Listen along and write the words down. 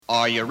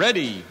Are you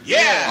ready?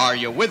 Yeah! Are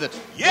you with it?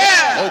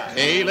 Yeah!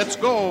 Okay, let's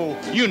go.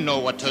 You know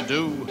what to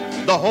do.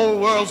 The whole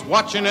world's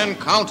watching and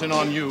counting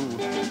on you.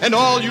 And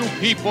all you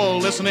people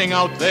listening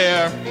out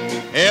there,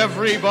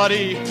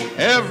 everybody,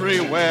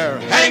 everywhere,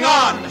 hang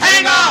on,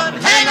 hang on,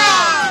 hang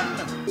on!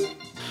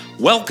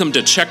 Welcome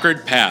to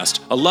Checkered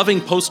Past, a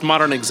loving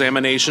postmodern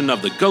examination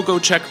of the Go-Go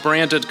Check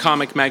branded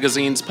comic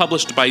magazines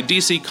published by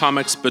DC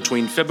Comics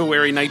between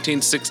February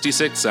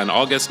 1966 and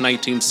August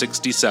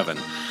 1967.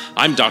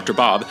 I'm Dr.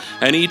 Bob,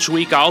 and each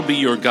week I'll be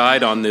your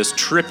guide on this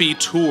trippy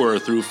tour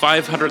through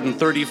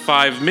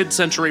 535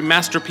 mid-century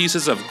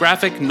masterpieces of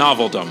graphic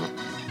noveldom.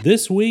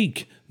 This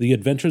week, The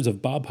Adventures of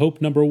Bob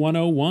Hope number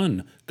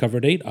 101, cover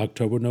date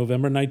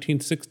October-November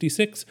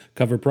 1966,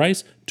 cover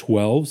price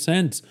 12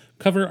 cents,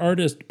 cover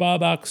artist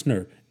Bob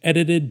Oxner,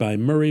 edited by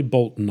Murray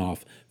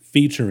Boltinoff,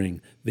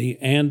 featuring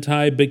The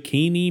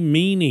Anti-Bikini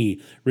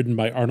Meanie, written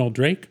by Arnold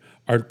Drake,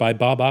 art by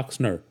Bob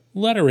Oxner,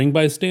 lettering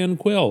by Stan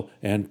Quill,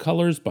 and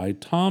colors by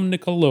Tom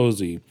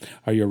Nicolosi.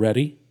 Are you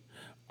ready?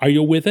 Are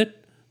you with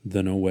it?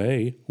 Then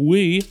away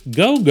we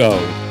go.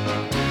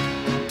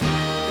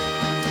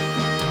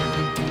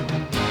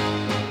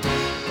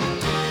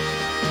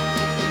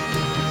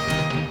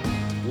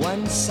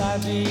 Once I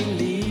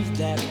believed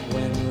that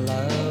when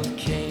love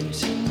came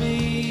to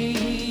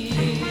me,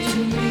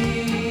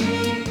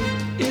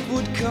 it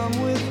would come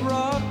with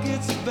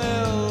rockets,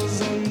 bells,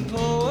 and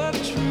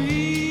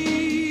poetry.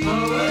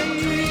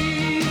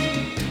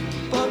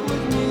 But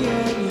with me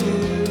and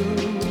you,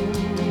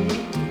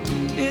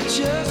 it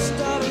just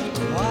started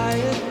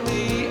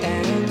quietly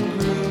and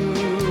grew.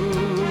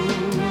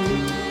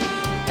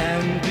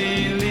 And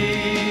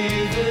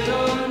believe it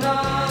or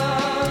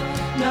not,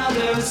 now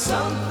there's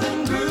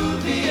something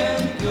groovy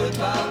and good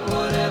about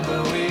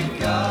whatever we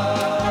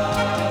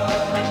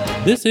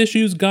got. This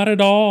issue's got it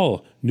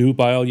all.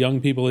 Nubile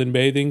young people in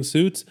bathing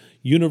suits,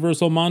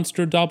 universal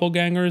monster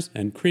doppelgangers,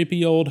 and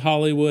creepy old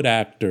Hollywood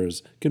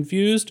actors.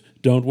 Confused?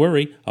 Don't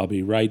worry. I'll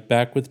be right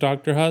back with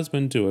Dr.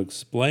 Husband to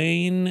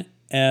explain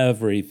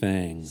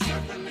everything.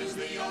 Surfing is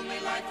the only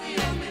life,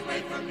 the only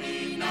way for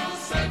me. Now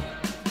surf,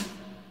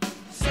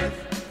 surf.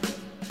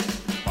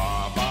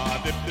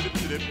 Ba-ba,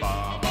 dip-dip-dip,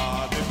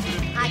 ba-ba,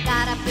 dip-dip. I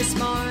got up this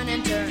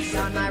morning, turned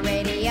on my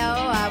radio.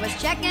 I was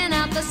checking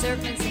out the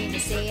surfing scene to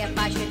see if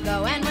I should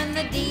go. And when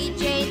the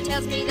DJ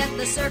tells me that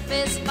the surf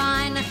is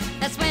fine,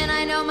 that's when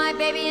I know my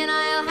baby and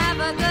I'll have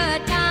a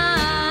good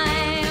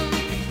time.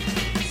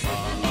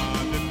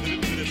 Ba-ba,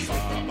 dip-dip-dip,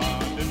 ba-ba,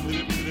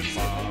 dip-dip-dip,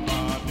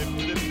 ba-ba,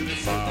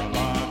 dip-dip-dip,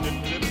 ba-ba,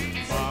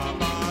 dip-dip-dip,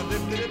 ba-ba,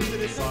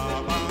 dip-dip-dip, ba-ba, dip-dip-dip,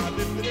 ba-ba,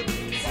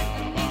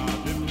 dip-dip-dip, ba-ba,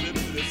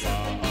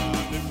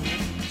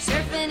 dip-dip-dip.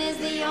 Surfing is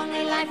the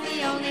only life,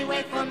 the only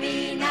way for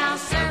me. Now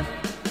surf,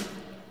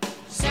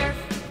 surf.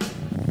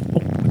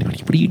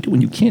 What are you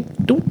doing? You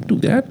can't. Don't do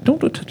that.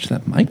 Don't touch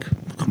that mic.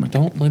 Come on.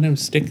 Don't let him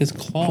stick his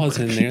claws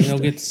in there. They'll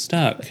get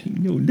stuck.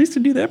 No,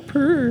 listen to that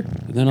purr.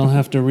 Then I'll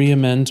have to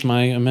re-amend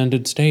my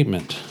amended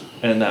statement.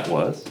 And that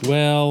was?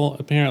 Well,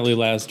 apparently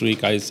last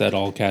week I said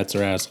all cats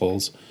are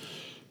assholes,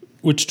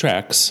 which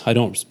tracks. I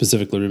don't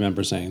specifically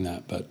remember saying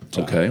that, but...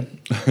 Okay.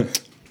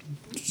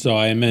 So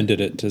I amended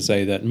it to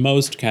say that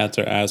most cats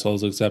are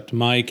assholes except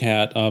my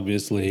cat,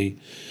 obviously,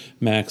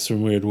 Max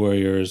from Weird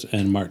Warriors,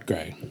 and Mart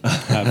Gray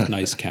have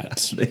nice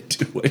cats. They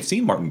do. I've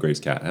seen Martin Gray's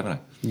cat, haven't I?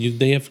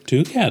 They have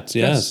two cats,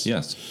 yes.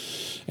 Yes.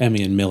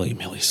 Emmy and Millie.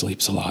 Millie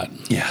sleeps a lot.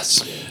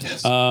 Yes.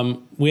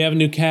 We have a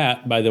new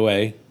cat, by the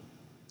way.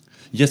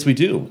 Yes, we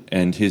do.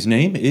 And his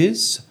name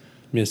is...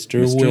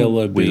 Mr.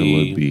 Willoughby.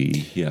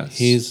 Willoughby, yes.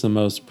 He's the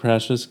most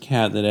precious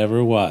cat that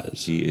ever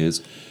was. He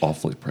is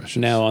awfully precious.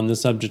 Now, on the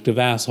subject of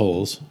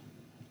assholes,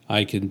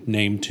 I can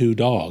name two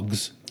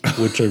dogs,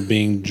 which are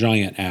being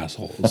giant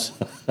assholes.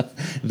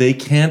 They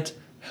can't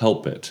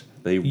help it.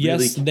 They really...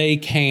 Yes, they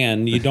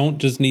can. You don't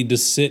just need to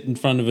sit in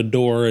front of a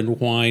door and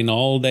whine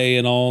all day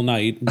and all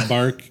night,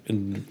 bark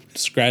and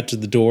scratch at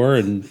the door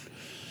and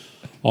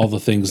all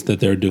the things that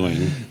they're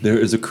doing. There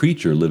is a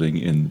creature living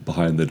in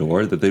behind the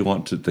door that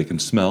they can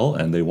smell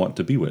and they want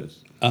to be with.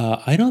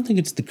 I don't think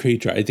it's the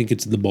creature. I think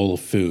it's the bowl of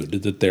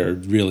food that they're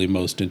really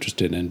most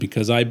interested in,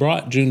 because I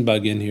brought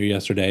Junebug in here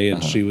yesterday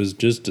and she was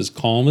just as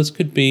calm as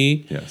could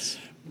be. Yes.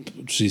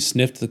 She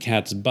sniffed the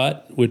cat's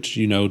butt, which,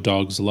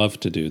 dogs love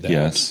to do that.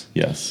 Yes.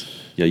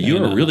 Yeah,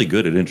 you are really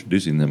good at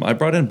introducing them. I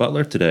brought in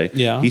Butler today.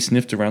 Yeah. He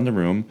sniffed around the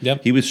room.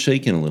 Yep. He was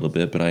shaking a little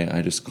bit, but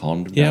I just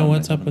calmed him down. Yeah,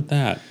 what's up with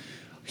that?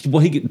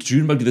 Well,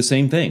 Junebug did the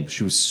same thing.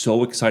 She was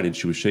so excited.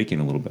 She was shaking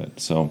a little bit.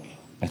 So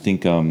I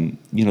think,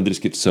 they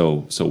just get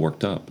so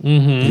worked up.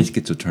 Mm-hmm. They just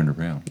get so turned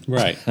around.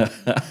 Right.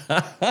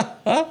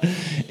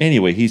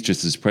 Anyway, he's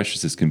just as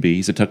precious as can be.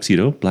 He's a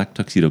black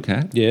tuxedo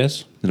cat.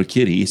 Yes. Little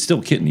kitty. He's still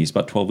a kitten. He's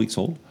about 12 weeks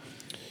old.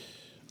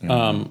 You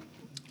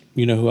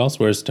know who else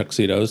wears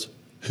tuxedos?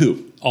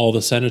 Who? All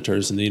the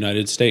senators in the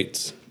United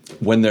States.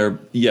 When they're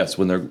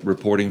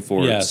reporting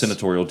for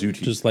senatorial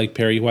duty. Just like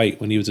Perry White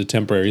when he was a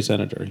temporary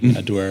senator. He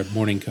had to wear a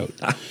morning coat.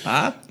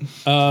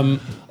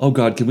 Oh,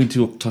 God, can we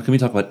talk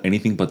about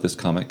anything but this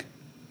comic?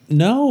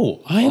 No,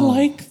 I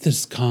like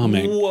this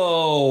comic.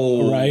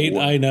 Whoa. Right?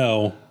 I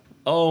know.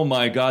 Oh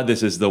my God,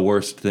 this is the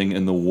worst thing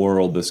in the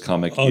world. This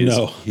comic Oh, is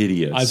no.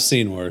 hideous. I've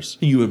seen worse.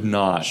 You have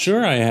not.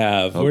 Sure I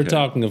have. We're Okay.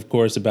 talking, of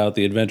course, about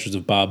The Adventures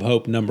of Bob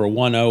Hope, number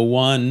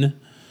 101.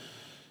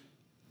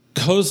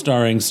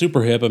 Co-starring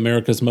Super Hip,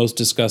 America's most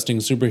disgusting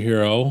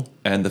superhero.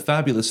 And the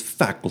fabulous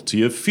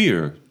Faculty of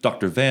Fear,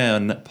 Dr.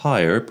 Van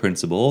Pyre,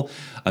 principal,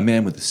 a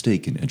man with a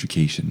stake in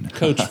education.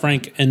 Coach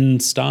Frank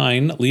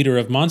Enstein, leader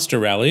of monster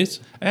rallies.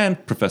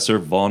 And Professor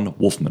Von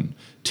Wolfman,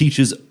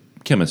 teaches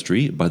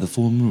chemistry by the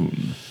full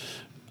moon.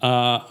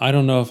 I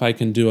don't know if I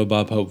can do a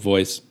Bob Hope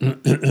voice.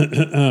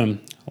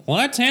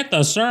 Let's hit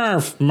the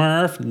surf,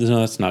 Murph. No,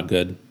 that's not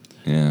good.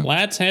 Yeah.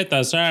 Let's hit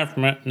the surf,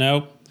 Murph.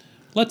 Nope.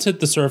 Let's hit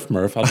the surf,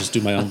 Murph. I'll just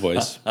do my own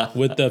voice.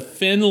 With the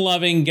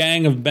fin-loving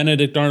gang of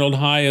Benedict Arnold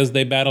High as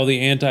they battle the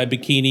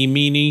anti-bikini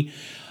meanie.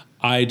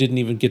 I didn't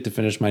even get to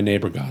finish my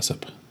neighbor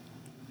gossip.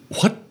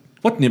 What?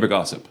 What neighbor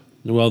gossip?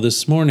 Well,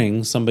 this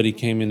morning, somebody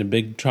came in a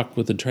big truck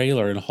with a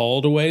trailer and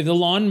hauled away the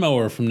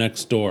lawnmower from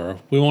next door.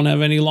 We won't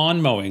have any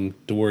lawn mowing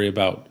to worry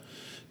about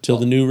till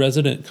the new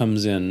resident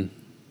comes in.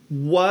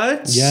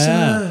 What?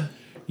 Yeah.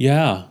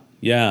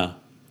 Yeah.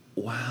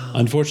 Wow.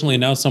 Unfortunately,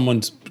 now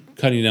someone's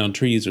cutting down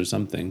trees or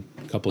something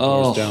a couple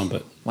of doors down.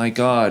 But my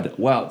God.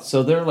 Wow.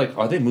 So they're like,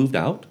 are they moved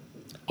out?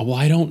 well,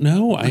 I don't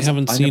know. I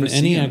haven't I seen never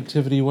any see 'em.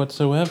 activity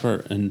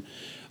whatsoever. And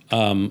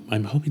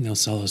I'm hoping they'll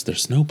sell us their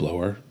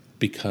snowblower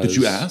because... Did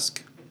you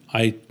ask?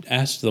 I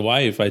asked the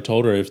wife. I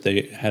told her if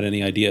they had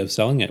any idea of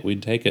selling it,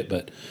 we'd take it.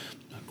 But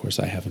of course,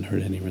 I haven't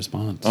heard any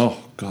response.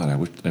 Oh God, I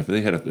wish if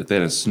they had a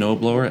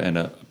snowblower and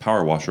a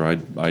power washer,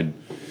 I'd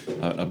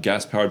a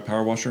gas powered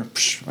power washer.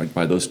 I'd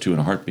buy those two in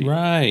a heartbeat.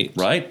 Right.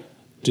 Right?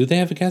 Do they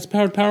have a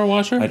gas-powered power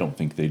washer? I don't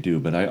think they do,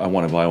 but I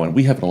want to buy one.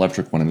 We have an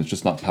electric one, and it's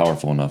just not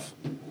powerful enough.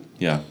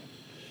 Yeah.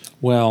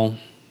 Well,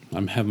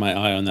 I'm have my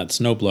eye on that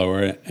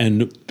snowblower,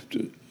 and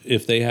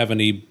if they have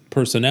any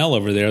personnel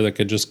over there that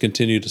could just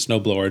continue to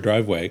snowblow our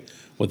driveway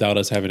without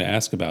us having to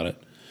ask about it,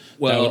 that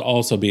Well- would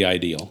also be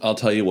ideal. I'll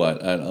tell you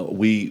what.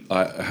 We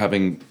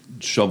having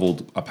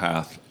shoveled a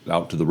path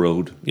out to the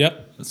road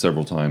Yep.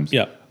 several times.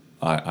 Yep.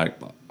 I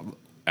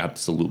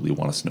absolutely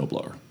want a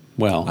snowblower.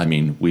 Well, I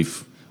mean,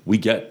 we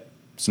get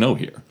snow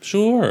here,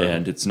 sure.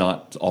 and it's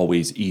not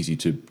always easy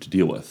to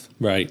deal with.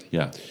 Right.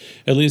 Yeah.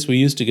 At least we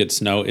used to get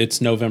snow.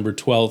 It's November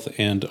 12th,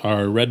 and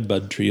our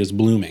redbud tree is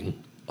blooming.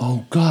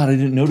 Oh God, I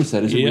didn't notice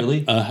that. Is it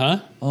really?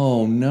 Uh-huh.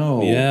 Oh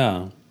no.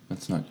 Yeah.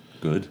 That's not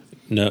good.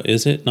 No,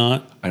 is it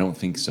not? I don't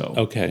think so.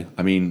 Okay.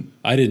 I mean,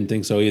 I didn't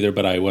think so either,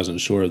 but I wasn't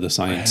sure of the I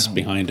science don't-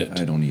 behind it.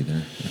 I don't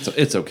either.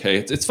 It's okay.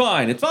 It's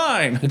fine. It's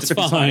fine. It's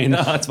fine.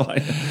 No, it's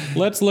fine.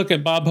 Let's look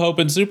at Bob Hope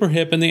and Super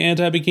Hip and the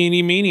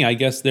Anti-Bikini Meanie. I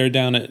guess they're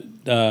down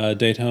at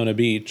Daytona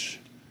Beach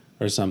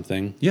or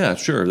something. Yeah,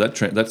 sure.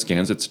 That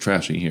scans. It's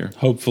trashy here.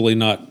 Hopefully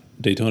not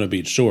Daytona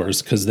Beach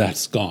shores, because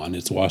that's gone.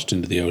 It's washed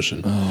into the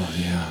ocean. Oh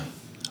yeah.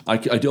 I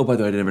do. Oh, by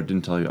the way, I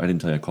didn't tell you.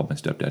 I called my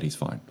stepdad. He's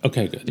fine.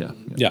 Okay, good. Yeah.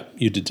 Yeah,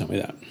 you did tell me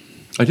that.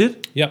 I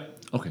did. Yep.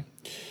 Okay.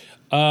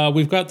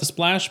 We've got the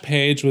splash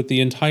page with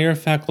the entire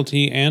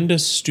faculty and a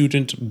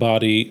student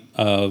body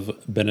of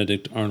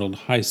Benedict Arnold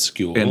High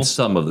School. And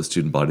some of the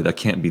student body. That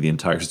can't be the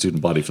entire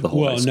student body for the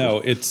whole. Well, high school. no,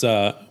 it's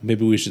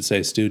maybe we should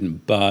say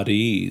student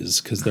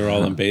bodies because they're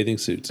all in bathing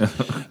suits.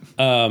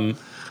 And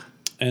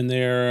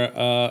they're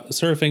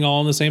surfing all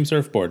on the same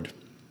surfboard.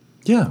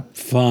 Yeah,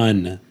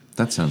 Fun.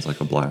 that sounds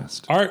like a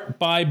blast. Art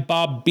by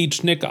Bob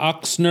Beachnick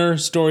Oxner.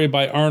 Story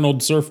by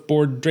Arnold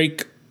Surfboard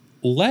Drake.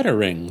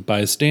 Lettering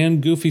by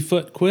Stan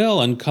Goofyfoot Quill.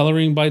 And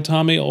coloring by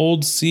Tommy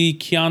Old C.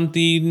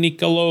 Chianti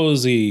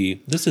Nicolosi.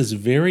 This is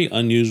very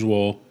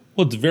unusual.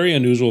 Well, it's very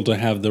unusual to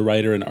have the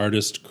writer and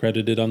artist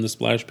credited on the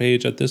splash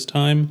page at this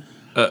time.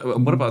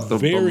 What about the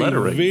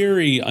lettering?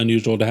 Very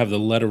unusual to have the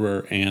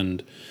letterer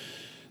and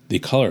the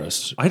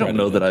colorist. I don't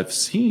know credited. that I've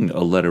seen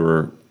a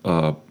letterer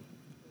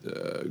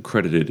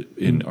credited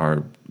in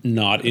our.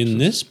 Not in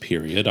this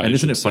period. And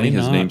isn't it funny?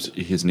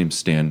 His name's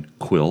Stan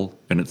Quill,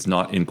 and it's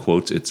not in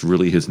quotes. It's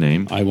really his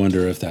name. I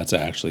wonder if that's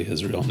actually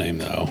his real name,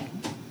 though.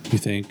 You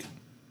think?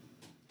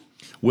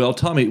 Well,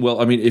 Tommy. Well,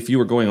 I mean, if you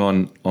were going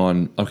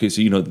on. Okay,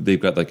 so you know they've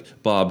got like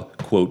Bob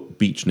quote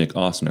Beachnick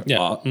Oxner,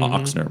 Yeah.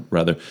 Oxner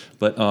rather,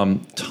 but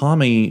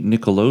Tommy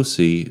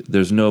Nicolosi.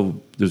 There's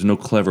no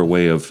clever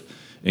way of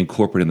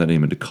incorporating that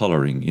name into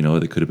coloring. You know,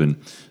 they could have been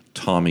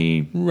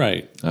Tommy.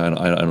 Right. I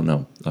don't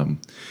know.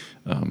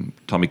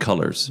 Tommy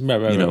Colors,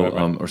 Right, you know,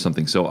 right. or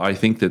something. So I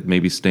think that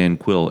maybe Stan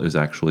Quill is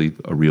actually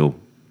a real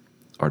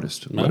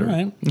artist. All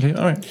right. Okay.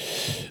 All right.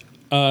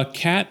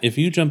 Kat, if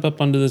you jump up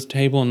onto this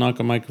table and knock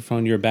a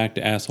microphone, you're back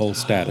to asshole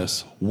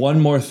status. One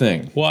more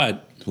thing.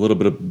 What? A little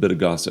bit of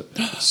gossip.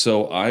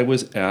 So I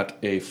was at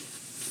a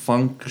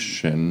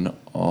function.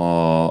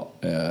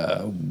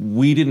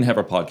 We didn't have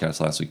our podcast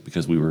last week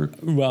because we were.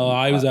 Well,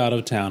 I was out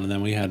of town, and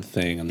then we had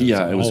thing, and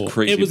Yeah, it was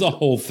crazy. It was a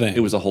whole thing. It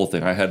was a whole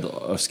thing. I had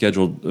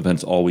scheduled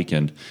events all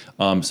weekend.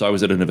 So I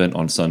was at an event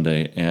on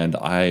Sunday, and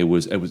it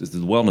was at the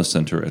wellness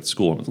center at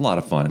school. It was a lot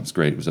of fun. It was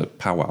great. It was a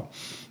powwow.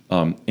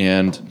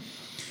 And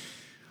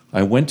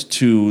I went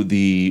to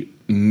the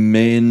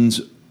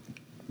men's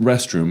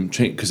restroom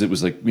because it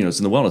was like, it's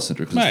in the wellness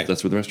center because Right.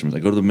 that's where the restroom is. I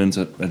go to the men's,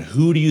 and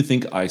who do you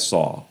think I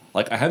saw?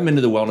 Like, I haven't been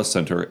to the wellness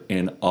center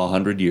in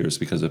 100 years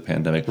because of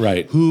pandemic.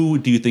 Right. Who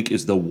do you think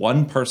is the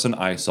one person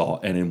I saw,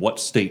 and in what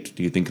state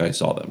do you think I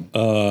saw them?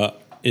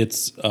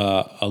 It's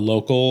a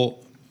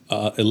local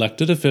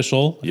elected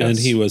official, Yes. and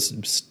he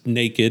was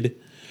naked,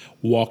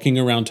 walking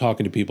around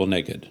talking to people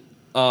naked.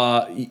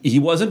 He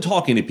wasn't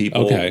talking to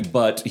people, Okay.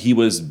 but he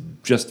was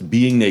just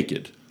being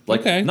naked.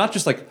 Like, Okay. not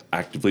just like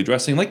actively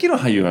dressing. Like, you know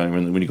how you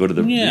when you go to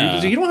the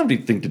Yeah. you don't have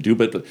anything to do,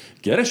 but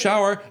get a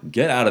shower,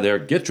 get out of there,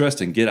 get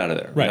dressed, and get out of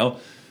there. Right. You know?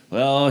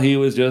 Well, he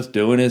was just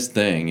doing his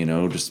thing,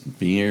 just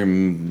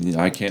being.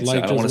 I can't say.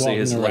 Like I don't want to just say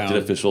his walking elected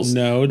around. officials.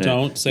 No,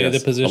 don't say the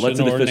position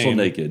Elected or official name.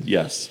 naked.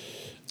 Yes.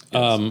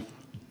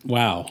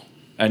 Wow.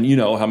 And you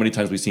know how many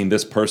times we've seen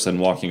this person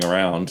walking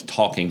around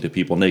talking to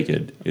people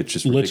naked. It's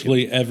just ridiculous.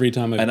 Literally every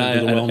time I've been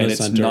to the wellness and it's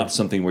center. not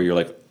something where you're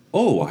like,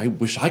 oh, I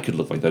wish I could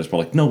look like that. It's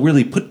more like, no,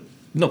 really,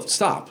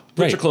 stop.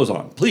 Put Right. your clothes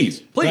on,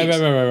 please.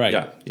 Right.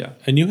 Yeah.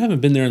 And you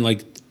haven't been there in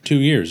like 2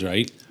 years,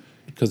 right?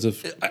 Because of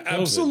COVID.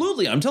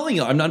 Absolutely. I'm telling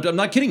you, I'm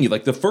not kidding you.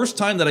 Like the first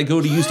time that I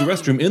go to use the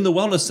restroom in the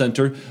wellness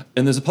center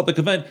and there's a public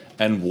event,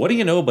 and what do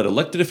you know, but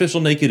elected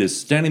official naked is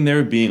standing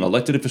there being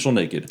elected official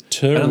naked.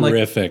 And I'm like,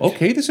 Terrific.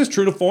 okay, this is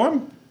true to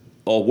form.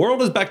 The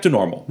world is back to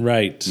normal.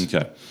 Right.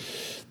 Okay.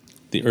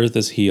 The earth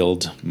is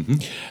healed. Mm-hmm.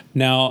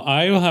 Now,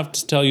 I will have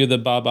to tell you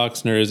that Bob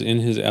Oxner is in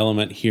his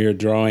element here,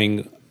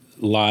 drawing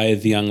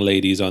lithe young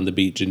ladies on the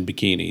beach in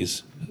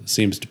bikinis.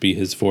 Seems to be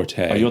his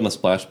forte. Are you on the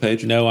splash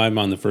page? No, I'm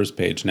on the first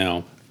page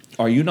now.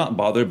 Are you not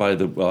bothered by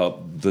the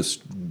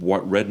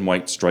red and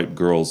white striped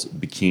girl's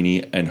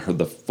bikini and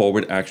the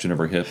forward action of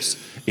her hips?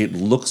 It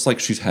looks like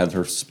she's had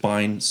her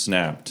spine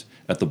snapped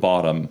at the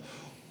bottom,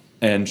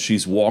 and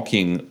she's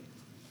walking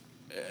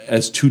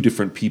as two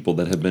different people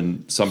that have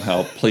been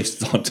somehow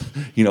placed on,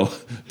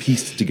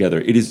 pieced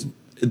together.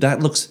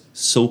 That looks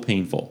so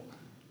painful.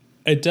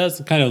 It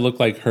does kind of look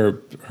like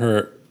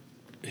her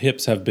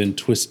hips have been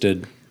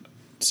twisted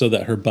so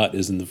that her butt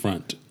is in the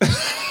front.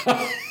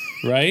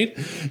 Right?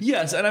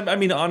 Yes, and I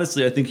mean,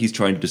 honestly, I think he's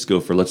trying to just go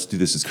for let's do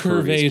this as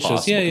curvy as Curvaceous.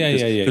 possible.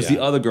 Yeah. Because the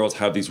other girls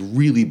have these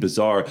really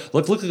bizarre.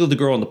 Look at the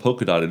girl in the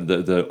polka dotted,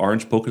 the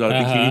orange polka dotted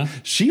bikini.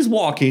 She's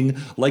walking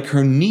like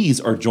her knees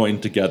are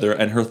joined together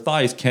and her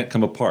thighs can't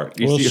come apart.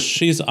 You Well, see?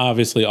 she's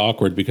obviously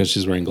awkward because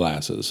she's wearing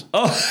glasses.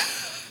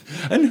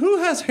 And who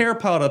has hair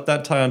piled up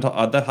that high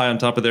on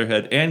top of their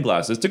head and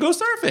glasses to go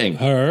surfing?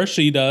 Her,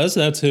 she does.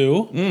 That's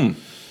who.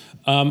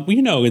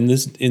 In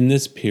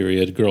this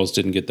period, girls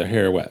didn't get their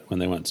hair wet when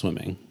they went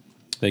swimming.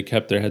 They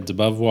kept their heads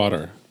above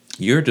water.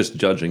 You're just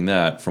judging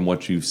that from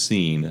what you've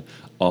seen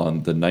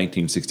on the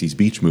 1960s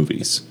beach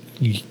movies,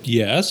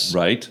 Yes,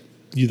 right?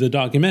 The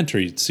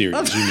documentary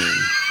series. You mean?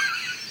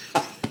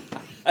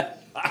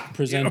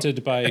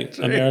 Presented by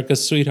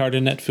America's sweetheart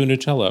Annette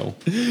Funicello.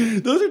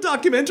 Those are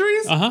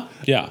documentaries?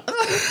 Yeah.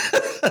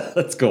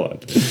 Let's go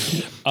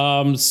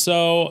on.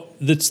 So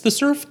the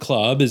surf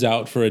club is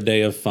out for a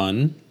day of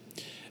fun,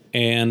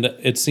 and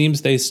it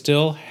seems they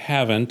still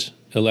haven't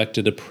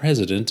elected a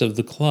president of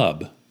the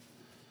club.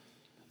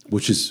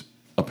 Which is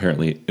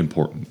apparently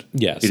important.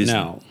 Yes, It is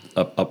now.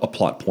 a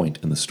plot point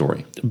in the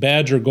story.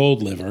 Badger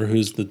Goldliver,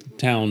 who's the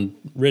town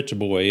rich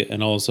boy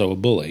and also a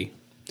bully,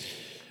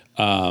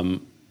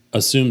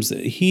 assumes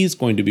that he's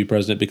going to be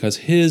president because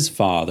his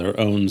father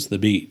owns the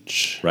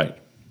beach. Right.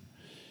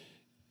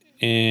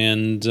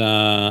 And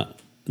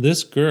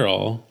this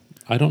girl,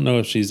 I don't know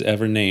if she's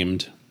ever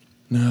named.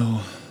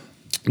 No.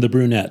 The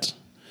brunette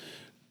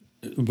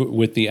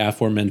with the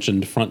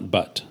aforementioned front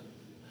butt.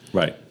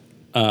 Right.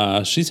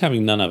 She's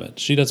having none of it.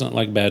 She doesn't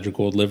like Badger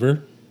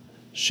Goldliver.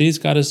 She's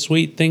got a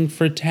sweet thing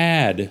for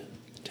Tad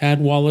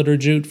Wallader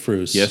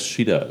Jutefroos. Yes,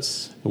 she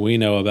does. We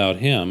know about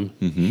him.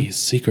 He's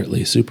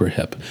secretly super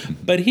hip.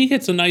 But he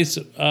gets a nice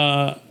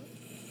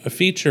a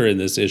feature in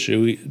this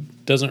issue. He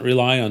doesn't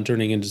rely on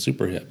turning into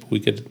super hip. We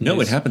get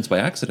It happens by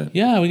accident.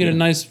 Yeah, we get a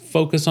nice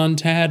focus on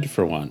Tad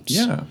for once.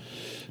 Yeah.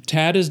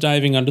 Tad is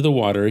diving under the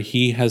water.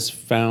 He has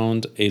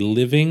found a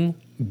living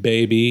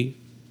baby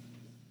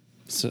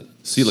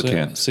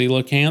Coelacanth.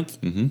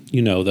 Coelacanth.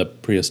 You know, the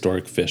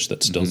prehistoric fish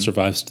that still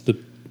survives to the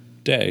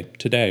day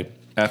today.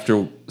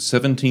 After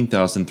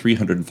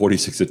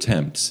 17,346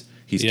 attempts,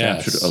 he's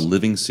Yes. captured a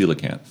living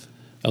coelacanth.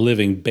 A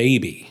living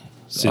baby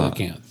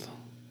coelacanth,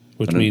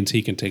 which means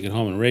he can take it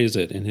home and raise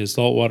it in his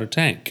saltwater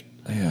tank.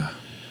 Yeah.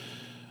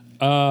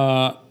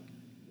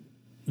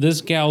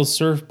 This gal's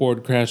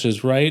surfboard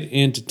crashes right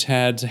into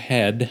Tad's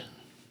head,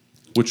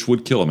 Which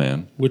would kill a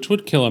man. which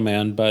would kill a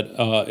man, but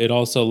it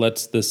also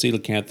lets the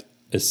coelacanth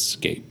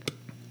escape.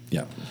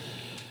 Yeah.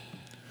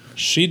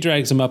 She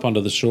drags him up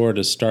onto the shore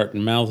to start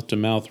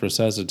mouth-to-mouth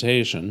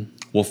resuscitation.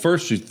 Well,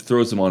 first she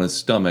throws him on his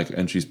stomach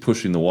and she's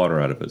pushing the water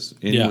out of us.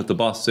 In Yeah. with the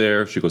boss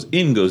air. She goes,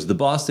 in goes the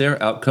boss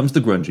air, out comes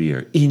the grungy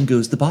air. In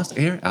goes the boss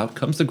air, out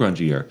comes the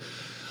grungy air.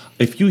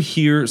 If you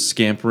hear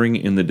scampering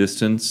in the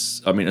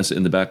distance,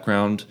 in the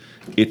background,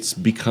 it's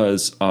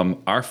because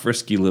our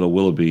frisky little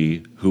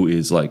Willoughby, who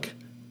is like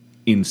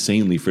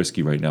insanely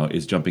frisky right now,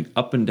 is jumping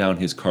up and down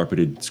his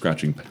carpeted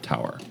scratching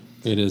tower.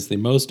 It is the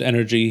most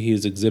energy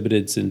he's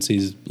exhibited since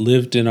he's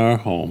lived in our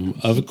home.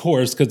 Of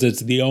course, because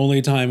it's the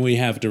only time we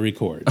have to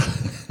record.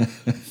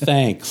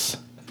 Thanks.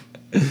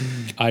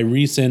 I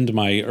rescind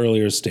my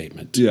earlier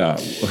statement. Yeah.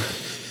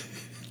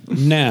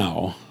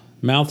 Now,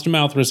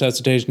 mouth-to-mouth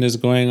resuscitation is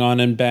going on,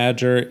 and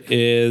Badger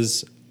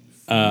is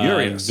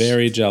Furious.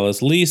 very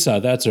jealous. Lisa,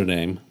 that's her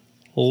name.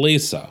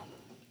 Lisa.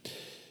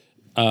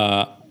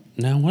 Now,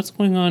 what's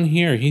going on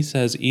here? He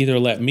says, either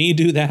let me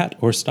do that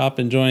or stop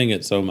enjoying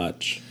it so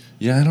much.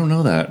 Yeah, I don't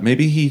know that.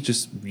 Maybe he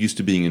just used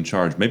to being in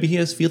charge. Maybe he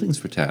has feelings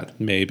for Tad.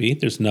 Maybe.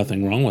 There's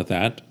nothing wrong with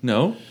that.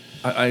 No,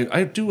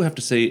 I do have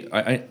to say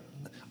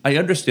I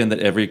understand that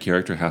every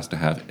character has to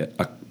have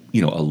a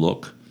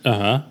look.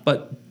 Uh-huh.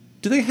 But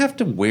do they have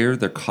to wear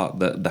their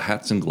the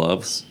hats and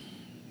gloves?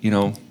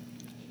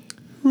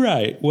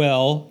 Right.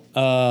 Well,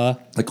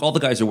 like all the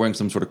guys are wearing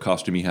some sort of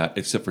costumey hat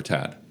except for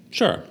Tad,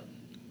 sure.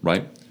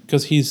 right?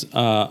 Because he's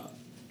a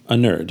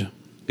nerd.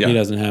 Yeah. He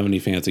doesn't have any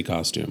fancy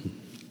costume.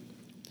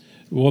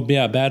 Well,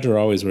 yeah, Badger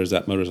always wears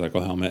that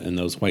motorcycle helmet and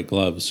those white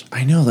gloves.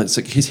 I know that's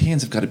like his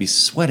hands have got to be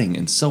sweating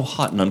and so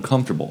hot and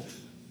uncomfortable.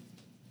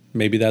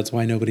 Maybe that's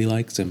why nobody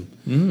likes him,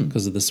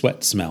 because of the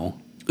sweat smell.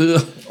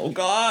 Ugh. Oh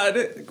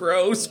God,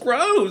 gross.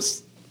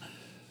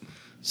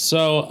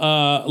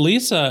 So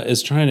Lisa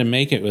is trying to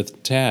make it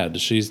with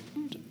Tad. She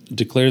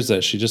declares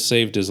that she just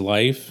saved his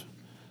life,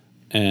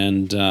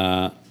 and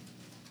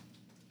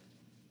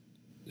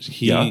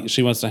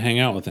she wants to hang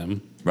out with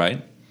him.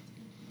 Right.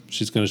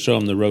 She's going to show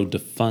him the road to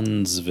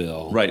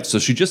Funsville. Right. So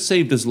she just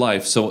saved his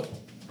life. So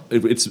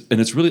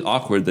it's really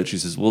awkward that she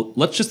says, "Well,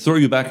 let's just throw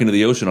you back into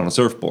the ocean on a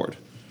surfboard."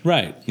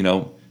 Right.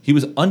 He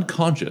was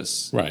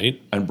unconscious.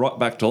 Right. And brought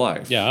back to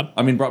life. Yeah.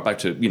 I mean, brought back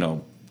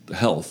to,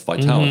 health,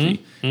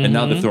 vitality. And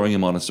now they're throwing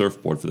him on a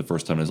surfboard for the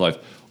first time in his life,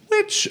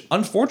 which,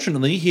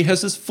 unfortunately, he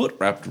has his foot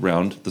wrapped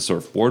around the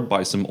surfboard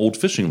by some old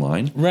fishing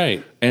line.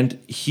 Right. And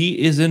he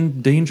is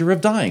in danger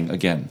of dying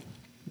again.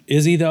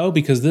 Is he, though?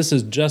 Because this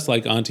is just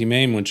like Auntie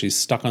Mame when she's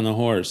stuck on the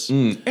horse.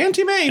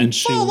 Auntie Mame, And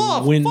she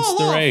wins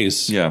the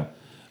race. Yeah.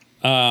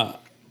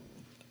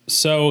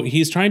 So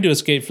he's trying to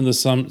escape from the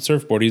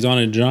surfboard. He's on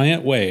a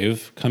giant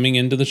wave coming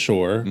into the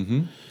shore.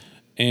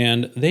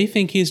 And they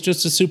think he's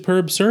just a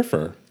superb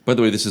surfer. By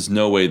the way, there's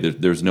no way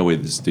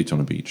this is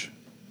Daytona Beach.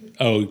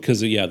 Oh,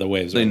 because, the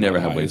waves. They are never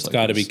high. have waves It's like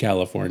got to this. be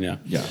California.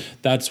 Yeah.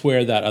 That's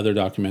where that other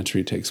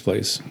documentary takes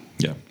place.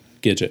 Yeah.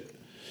 Gidget.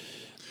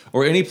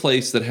 Or any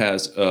place that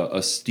has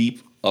a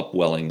steep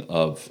upwelling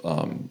of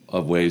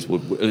waves.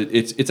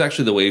 It's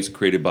actually the waves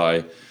created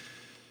by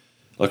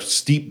a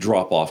steep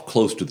drop off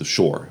close to the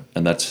shore,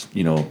 and that's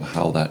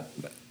how that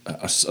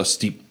a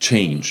steep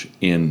change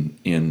in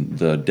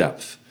the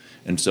depth.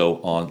 And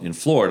so in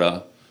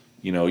Florida,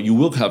 you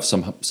will have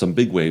some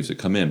big waves that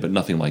come in, but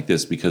nothing like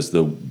this because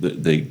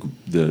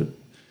the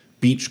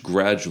beach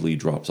gradually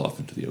drops off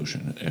into the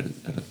ocean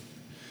at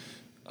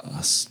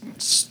a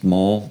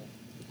small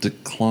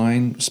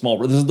decline.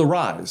 The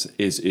rise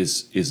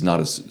is not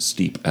as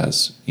steep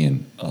as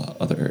in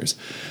other areas.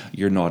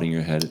 You're nodding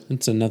your head.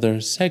 It's another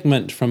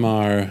segment from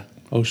our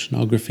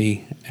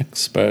oceanography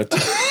expert.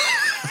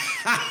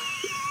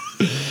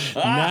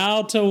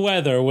 Now to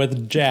weather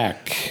with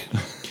Jack.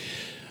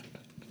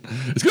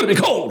 It's gonna be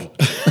cold.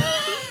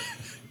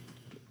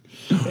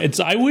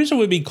 I wish it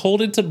would be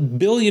cold. It's 1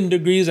 billion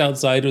degrees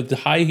outside with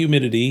high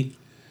humidity.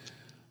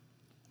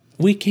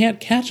 We can't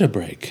catch a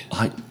break.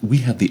 We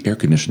have the air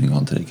conditioning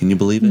on today. Can you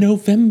believe it?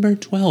 November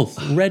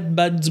 12th. Red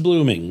buds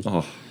blooming.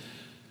 Oh.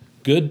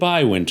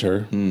 Goodbye,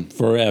 winter.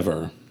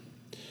 Forever.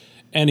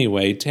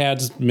 Anyway,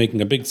 Tad's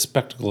making a big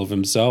spectacle of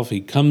himself.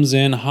 He comes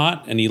in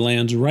hot and he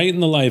lands right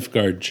in the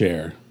lifeguard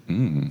chair. I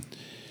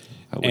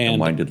wouldn't have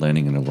minded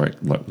landing in a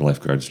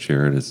lifeguard's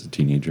chair as a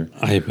teenager.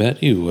 I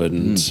bet you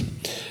wouldn't.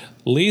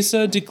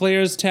 Lisa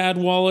declares Tad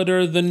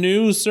Wallader the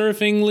new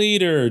surfing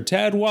leader.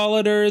 Tad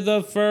Wallader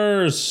the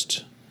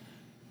first.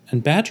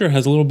 And Badger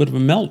has a little bit of a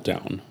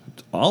meltdown.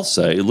 I'll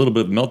say a little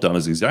bit of meltdown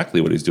is exactly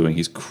what he's doing.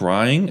 He's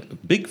crying,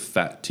 big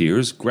fat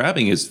tears,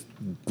 grabbing his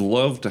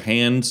gloved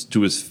hands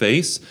to his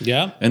face,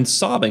 and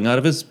sobbing out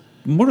of his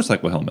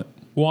motorcycle helmet.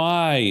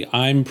 Why?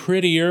 I'm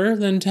prettier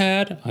than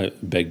Tad? I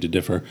beg to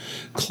differ.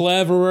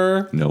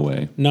 Cleverer? No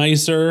way.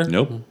 Nicer?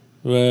 Nope.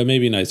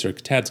 Maybe nicer.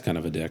 Tad's kind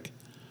of a dick.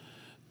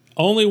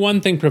 Only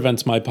one thing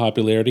prevents my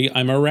popularity.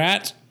 I'm a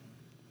rat,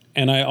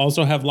 and I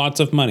also have lots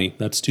of money.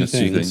 That's two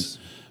things.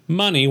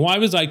 Money. Why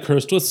was I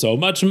cursed with so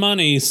much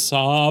money?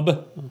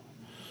 Sob.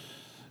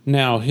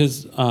 Now,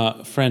 his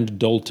friend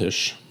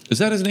Doltish. Is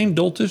that his name,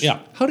 Doltish? Yeah.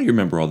 How do you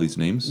remember all these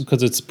names?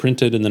 Because it's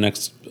printed in the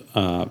next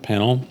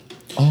panel.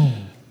 Oh.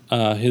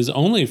 His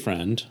only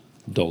friend,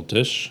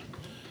 Doltish,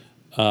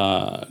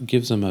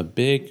 gives him a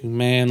big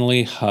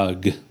manly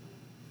hug.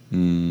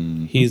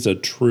 He's a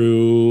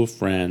true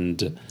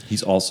friend.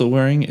 He's also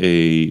wearing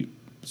a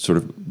sort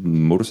of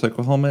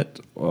motorcycle helmet,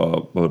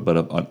 but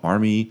an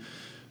army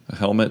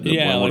helmet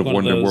that one would have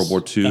worn in World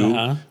War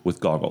II with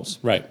goggles.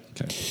 Right.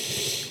 Okay.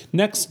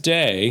 Next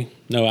day,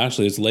 no,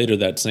 actually, it's later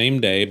that same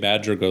day,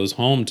 Badger goes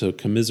home to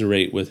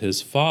commiserate with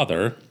his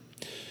father,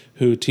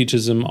 who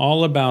teaches him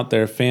all about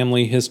their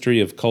family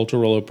history of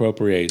cultural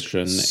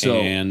appropriation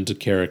and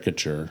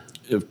caricature.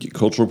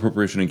 Cultural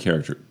appropriation and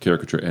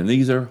caricature. And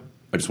these are,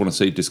 I just want to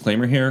say,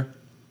 disclaimer here,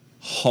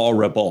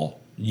 horrible.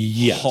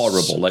 Yes.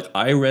 Horrible. Like,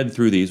 I read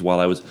through these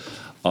while I was...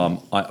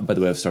 by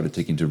the way, I've started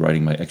taking to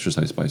riding my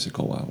exercise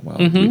bicycle while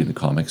reading the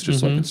comics,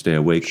 just so I can stay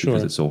awake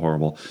because it's so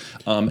horrible.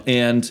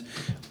 And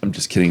I'm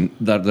just kidding.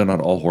 They're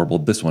not all horrible.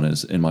 This one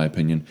is, in my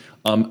opinion.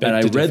 And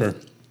I read...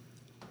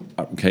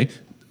 Okay.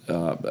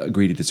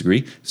 Agree to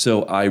disagree.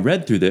 So I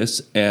read through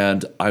this,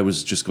 and I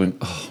was just going,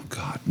 oh,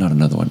 God, not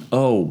another one.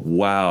 Oh,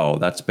 wow,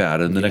 that's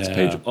bad. And the next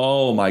page,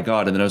 oh, my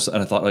God. And then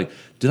I thought, like,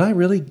 did I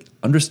really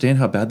understand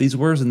how bad these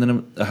were? And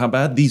then how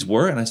bad these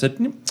were? And I said,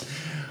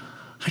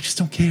 I just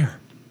don't care.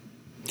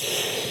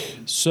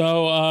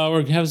 So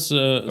we're going to have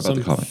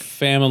some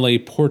family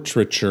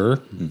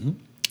portraiture.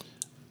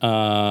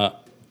 One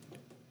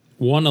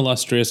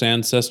illustrious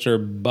ancestor,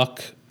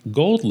 Buck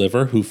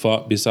Goldliver, who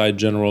fought beside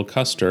General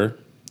Custer,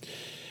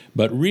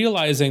 but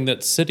realizing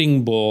that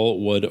Sitting Bull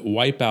would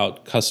wipe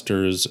out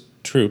Custer's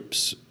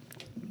troops,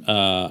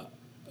 Buck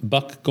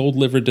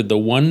Goldliver did the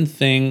one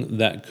thing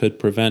that could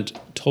prevent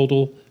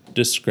total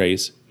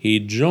disgrace. He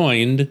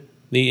joined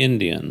the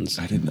Indians.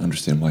 I didn't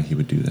understand why he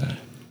would do that.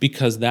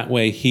 Because that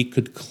way he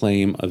could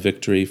claim a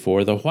victory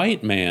for the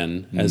white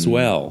man as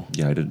well.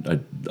 Yeah,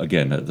 I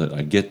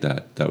get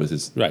that. That was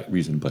his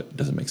reason, but it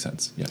doesn't make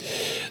sense. Yeah.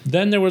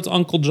 Then there was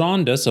Uncle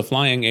Jaundice, a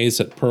flying ace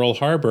at Pearl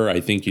Harbor.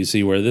 I think you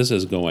see where this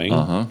is going.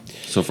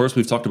 So first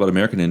we've talked about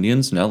American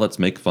Indians. Now let's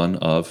make fun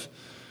of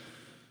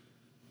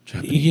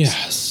Japanese.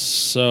 Yes.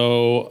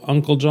 So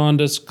Uncle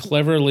Jaundice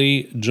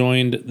cleverly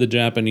joined the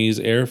Japanese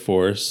Air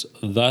Force.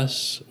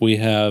 Thus, we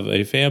have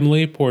a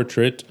family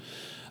portrait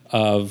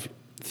of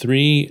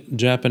 3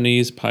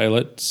 Japanese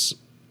pilots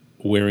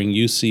wearing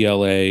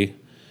UCLA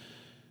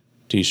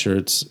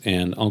t-shirts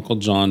and Uncle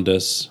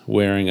Jaundice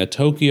wearing a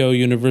Tokyo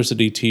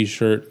University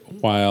t-shirt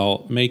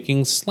while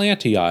making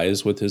slanty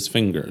eyes with his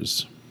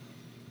fingers.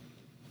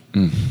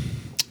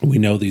 We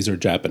know these are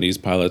Japanese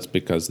pilots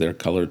because they're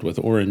colored with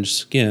orange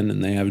skin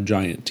and they have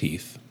giant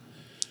teeth.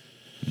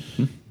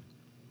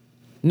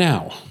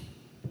 Now,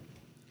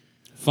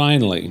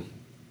 finally,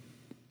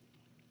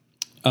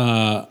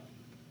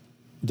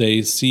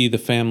 they see the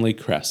family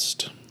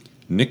crest.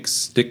 Nix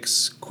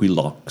sticks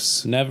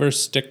quilox. Never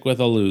stick with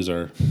a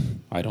loser.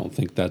 I don't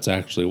think that's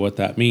actually what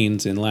that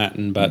means in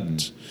Latin,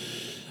 but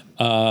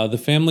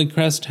the family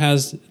crest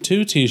has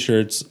 2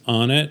 t-shirts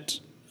on it,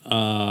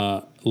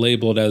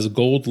 labeled as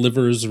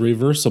Goldliver's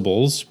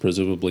Reversibles,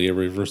 presumably a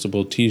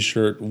reversible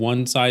t-shirt.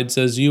 One side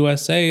says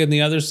USA and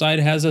the other side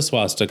has a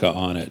swastika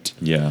on it.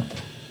 Yeah.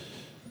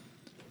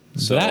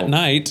 So that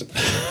night...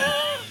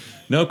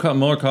 No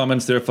more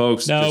comments there,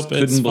 folks. Nope,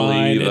 it's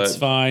fine. It's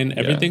fine.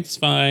 Everything's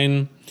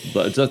fine.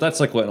 But that's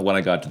like when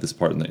I got to this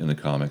part in the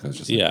comic, I was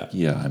just like,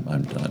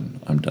 I'm done.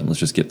 I'm done. Let's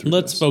just get through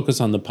Let's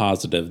focus on the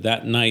positive.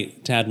 That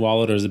night, Tad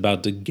Wallader is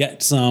about to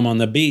get some on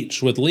the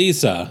beach with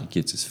Lisa.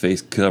 Gets his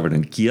face covered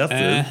in kisses.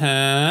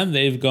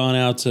 They've gone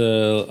out to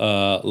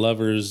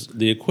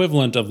the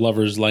equivalent of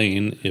Lover's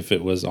Lane if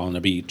it was on a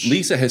beach.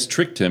 Lisa has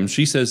tricked him.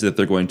 She says that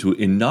they're going to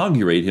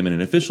inaugurate him in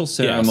an official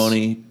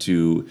ceremony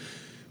to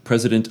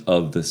president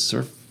of the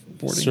surf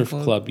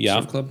club.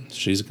 Yeah. Surf club?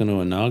 She's going to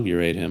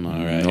inaugurate him,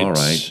 all right. All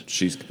right.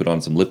 She's put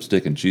on some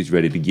lipstick and she's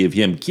ready to give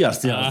him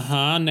kisses.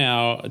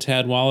 Now,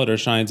 Tad Wallader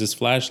shines his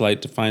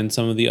flashlight to find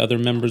some of the other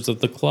members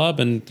of the club,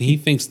 and he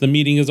thinks the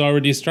meeting has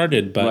already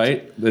started. But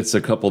right? It's a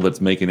couple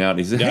that's making out. And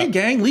he says, hey,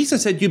 gang, Lisa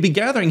said you'd be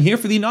gathering here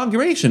for the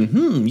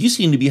inauguration. You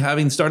seem to be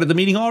having started the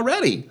meeting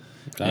already.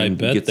 I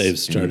bet they've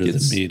started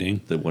the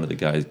meeting. One of the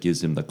guys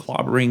gives him the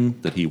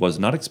clobbering that he was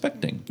not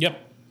expecting.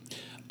 Yep.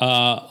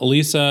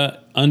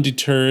 Lisa,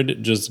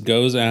 undeterred, just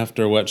goes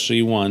after what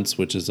she wants,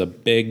 which is a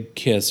big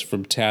kiss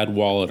from Tad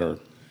Wallader.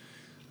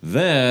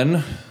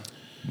 Then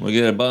we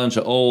get a bunch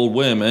of old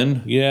women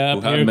who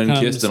haven't been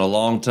kissed in a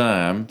long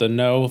time. The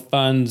no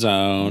fun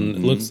zone.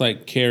 It looks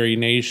like Carrie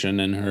Nation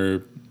and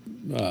her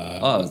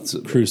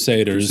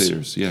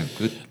Crusaders. Yeah,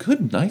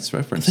 good, nice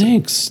reference.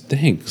 Thanks.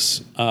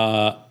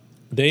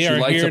 She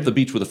lights up the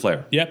beach with a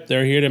flare. Yep,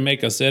 they're here to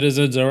make a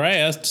citizen's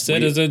arrest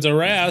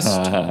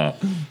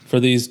for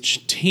these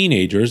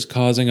teenagers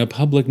causing a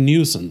public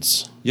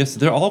nuisance. Yes,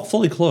 they're all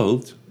fully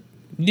clothed.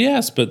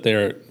 Yes, but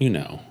they're,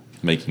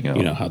 making out.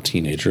 You know how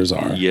teenagers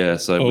are.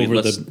 Yes,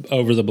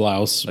 over the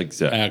blouse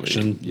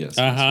action. Yes.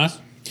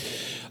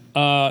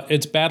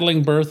 It's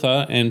battling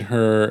Bertha and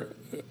her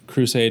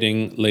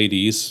crusading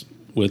ladies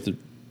with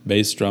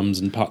bass drums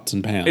and pots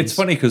and pans. It's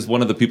funny because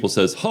one of the people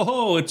says,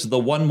 "Ho, it's the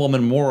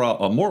one-woman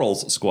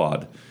morals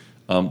squad."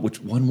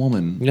 Which one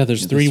woman? Yeah,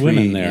 there's 3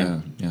 women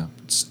there. Yeah.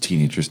 It's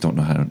teenagers don't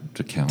know how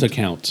to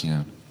count.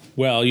 Yeah.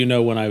 Well,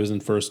 when I was in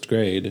 1st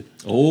grade.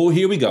 Oh,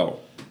 here we go.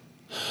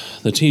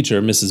 The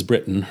teacher, Mrs.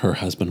 Britton, her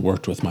husband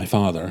worked with my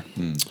father.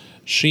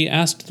 She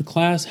asked the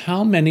class,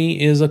 how many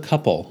is a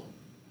couple?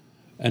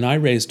 And I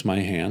raised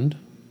my hand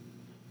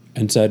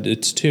and said,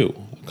 it's 2,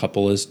 A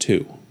couple is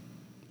two.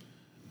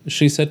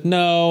 She said,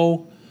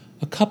 no,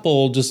 a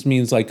couple just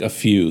means like a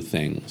few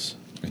things.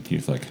 And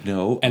he's like,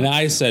 no. And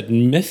I said,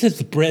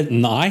 Mrs.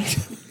 Britton, I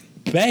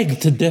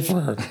beg to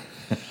differ.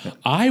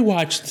 I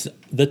watched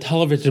the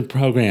television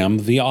program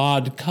The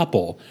Odd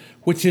Couple,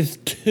 which is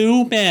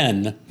two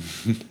men,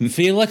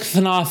 Felix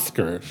and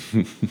Oscar.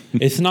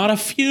 It's not a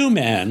few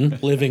men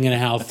living in a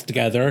house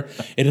together.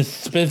 It is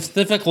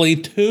specifically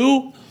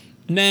two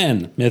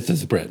men,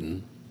 Mrs.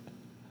 Britton.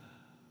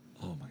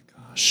 Oh my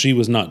gosh. She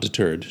was not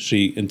deterred.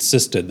 She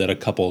insisted that a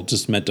couple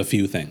just meant a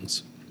few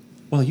things.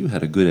 Well, you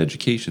had a good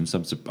education.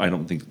 I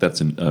don't think that's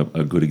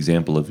a good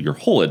example of your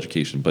whole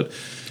education, but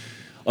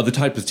of the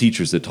type of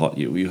teachers that taught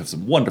you. You have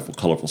some wonderful,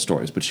 colorful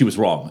stories, but she was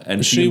wrong.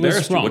 And she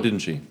embarrassed you. What didn't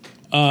she?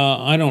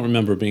 I don't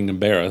remember being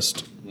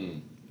embarrassed.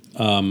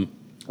 Oh,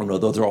 no,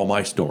 those are all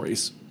my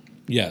stories.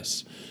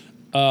 Yes.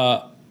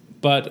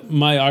 But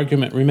my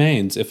argument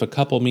remains, if a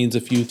couple means a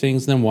few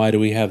things, then why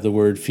do we have the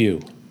word few?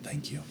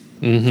 Thank you.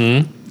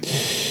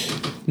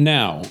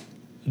 Now,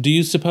 do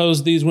you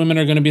suppose these women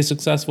are going to be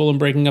successful in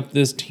breaking up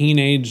this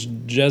teenage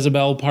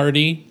Jezebel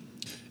party?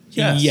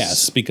 Yes.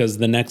 Yes, because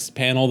the next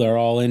panel, they're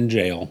all in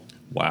jail.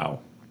 Wow.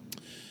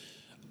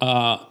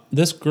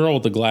 This girl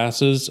with the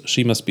glasses,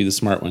 she must be the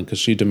smart one because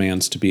she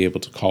demands to be able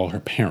to call her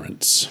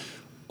parents.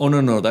 Oh,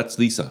 no, that's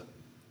Lisa.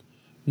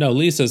 No,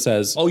 Lisa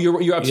says... Oh, you're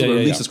absolutely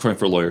right. Yeah. Lisa's calling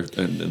for a lawyer,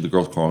 and the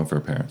girl's calling for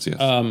her parents, yes.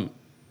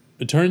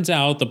 It turns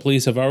out the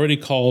police have already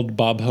called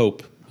Bob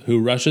Hope, who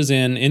rushes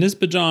in his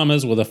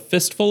pajamas with a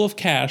fistful of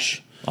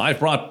cash. I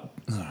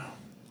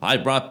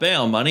brought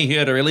bail money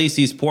here to release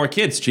these poor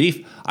kids,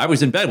 Chief. I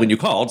was in bed when you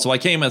called, so I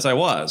came as I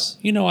was.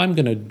 You know, I'm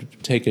going to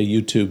take a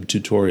YouTube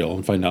tutorial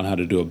and find out how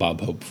to do a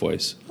Bob Hope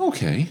voice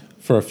Okay.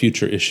 for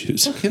future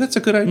issues. Okay, that's a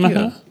good idea.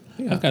 Uh-huh.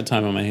 Yeah. I've got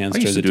time on my hands I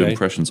used to during do the day.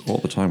 impressions all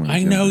the time.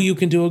 I know you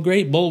can do a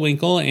great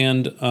Bullwinkle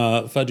and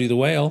Fudgy the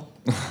Whale.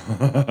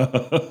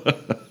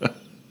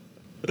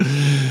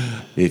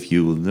 If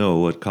you know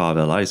what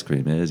Carvel ice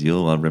cream is,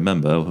 you'll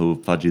remember who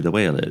Fudgy the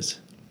Whale is.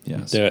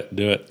 Yes. Do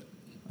it.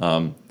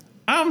 I'm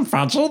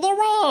Fudgy the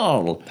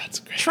Whale. That's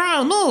great.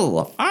 Try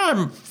me.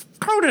 I'm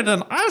coated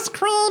in ice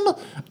cream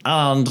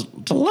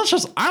and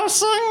delicious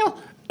icing,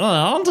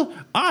 and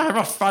I have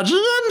a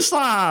fudgy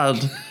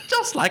inside,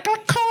 just like a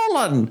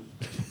colon.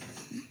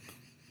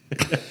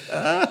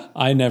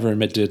 I never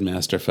did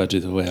master Fudgy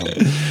the Whale.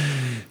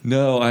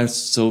 No, I've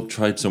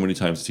tried so many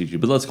times to teach you,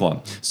 but let's go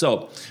on.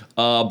 So,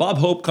 Bob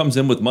Hope comes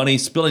in with money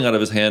spilling out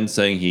of his hand,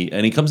 saying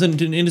he comes in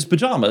his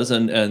pajamas,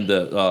 and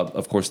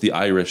of course the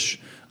Irish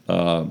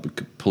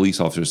police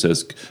officer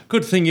says,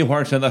 "Good thing you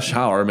weren't in the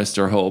shower,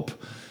 Mr. Hope,"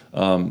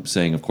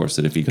 saying, of course,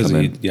 that if he come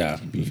in,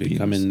 if he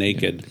come in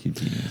naked. he'd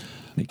be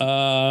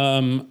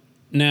naked.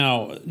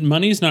 Now,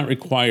 money's not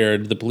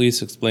required. The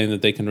police explain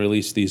that they can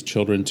release these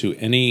children to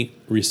any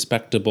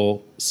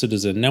respectable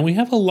citizen. Now, we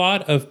have a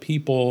lot of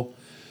people,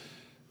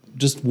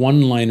 just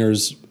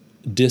one-liners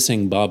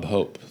dissing Bob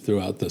Hope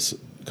throughout this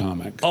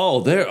comic.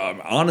 Oh, there.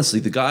 Honestly,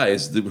 the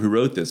guys who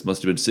wrote this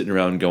must have been sitting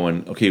around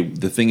going, "Okay,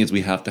 the thing is,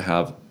 we have to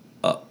have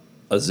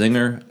a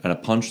zinger and a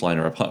punchline,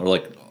 or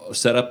like a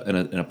setup and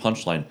a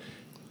punchline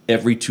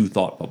every two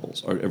thought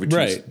bubbles or every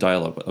two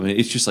dialogue." I mean,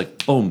 it's just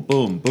like boom,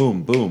 boom,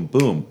 boom, boom,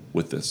 boom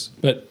with this.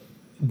 But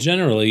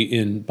generally,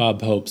 in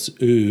Bob Hope's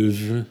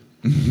oeuvre,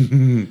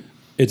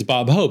 it's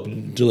Bob Hope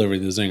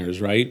delivering the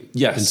zingers, right?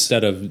 Yes.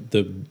 Instead of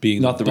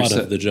being the butt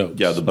of the jokes.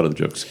 Yeah, the butt of the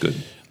jokes. Good.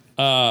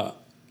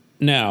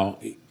 Now,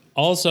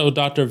 also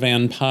Dr.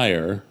 Van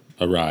Pyre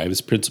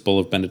arrives, principal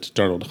of Benedict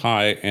Arnold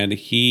High, and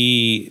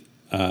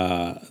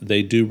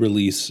they do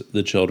release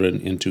the children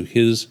into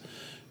his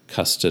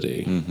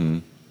custody. Mm-hmm.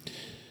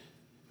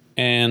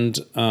 And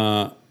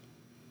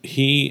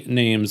he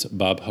names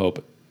Bob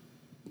Hope.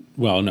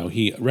 Well, no,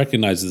 he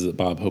recognizes that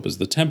Bob Hope is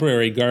the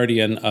temporary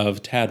guardian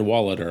of Tad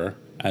Wallater.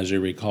 As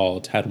you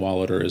recall, Tad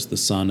Wallater is the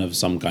son of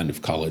some kind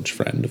of college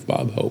friend of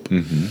Bob Hope.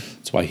 Mm-hmm.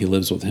 That's why he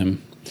lives with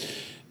him.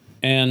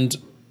 And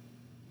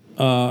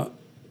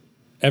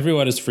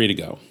everyone is free to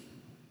go.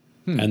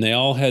 And they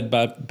all head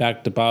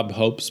back to Bob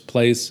Hope's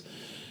place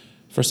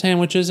for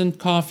sandwiches and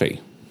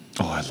coffee.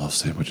 Oh, I love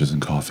sandwiches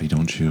and coffee,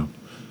 don't you?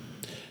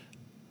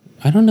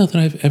 I don't know that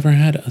I've ever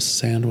had a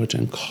sandwich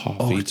and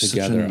coffee it's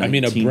together. such a I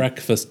mean, a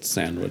breakfast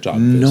sandwich,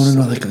 obviously.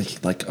 No,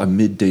 like a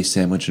midday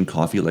sandwich and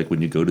coffee, like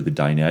when you go to the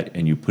dinette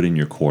and you put in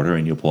your quarter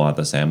and you pull out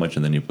the sandwich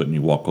and then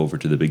you walk over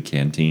to the big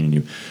canteen and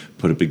you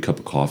put a big cup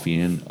of coffee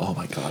in. Oh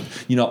my God!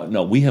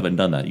 No, we haven't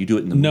done that. You do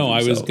it in the movies. No,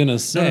 I was gonna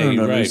say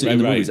no, right.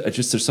 Movies. It's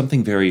just there's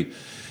something very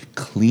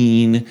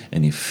clean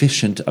and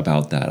efficient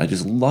about that. I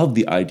just love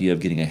the idea of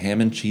getting a ham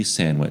and cheese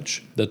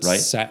sandwich. That's right?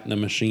 sat in a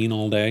machine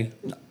all day.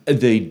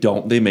 They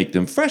don't. They make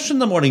them fresh in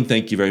the morning,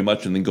 thank you very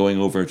much, and then going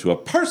over to a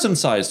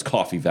person-sized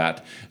coffee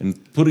vat and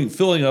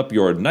filling up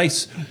your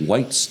nice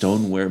white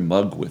stoneware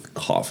mug with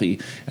coffee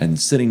and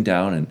sitting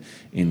down and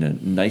in a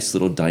nice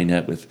little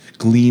dinette with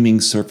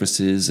gleaming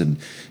surfaces and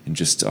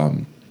just,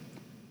 of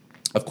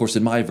course,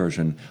 in my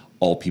version,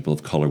 all people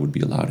of color would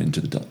be allowed into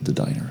the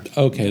diner.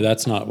 Okay,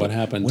 that's not what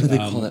happened. What do they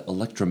call that?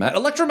 Electromat?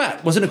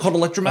 Electromat! Wasn't it called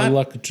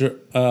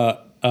Electromat?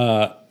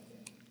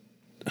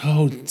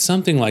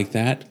 something like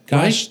that.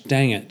 Gosh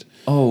dang it.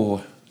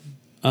 Oh.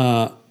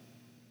 It'll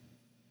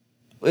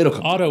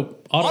come.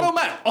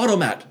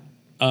 Automat.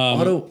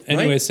 Auto.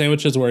 Anyway, Right?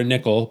 sandwiches were a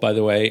nickel, by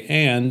the way.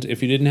 And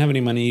if you didn't have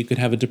any money, you could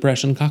have a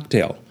depression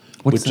cocktail,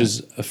 What's which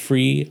is a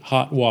free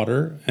hot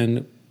water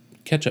and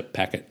ketchup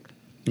packet.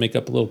 Make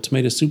up a little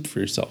tomato soup for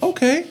yourself.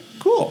 Okay.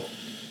 Cool.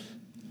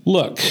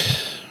 Look,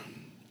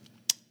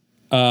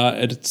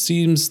 it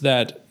seems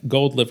that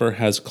Gold Liver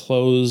has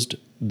closed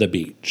the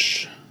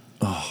beach.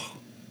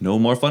 No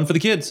more fun for the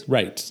kids.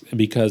 Right,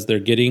 because they're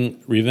getting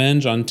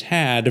revenge on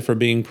Tad for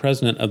being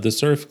president of the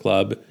surf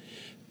club.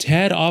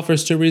 Tad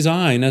offers to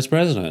resign as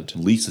president.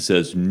 Lisa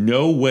says,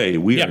 "No way.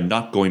 We Yep. are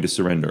not going to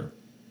surrender."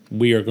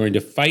 We are going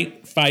to fight.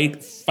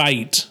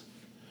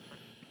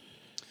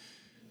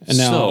 And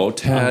now, So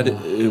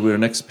Tad, we're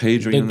next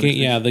page. Are you on the next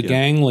page? the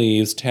gang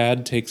leaves.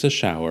 Tad takes a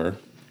shower.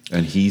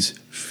 And he's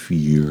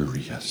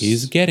furious.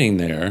 He's getting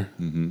there.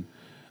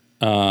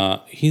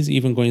 He's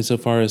even going so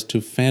far as to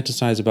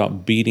fantasize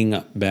about beating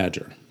up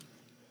Badger.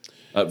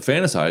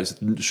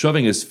 Fantasize,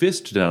 shoving his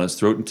fist down his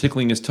throat and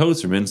tickling his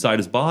toes from inside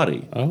his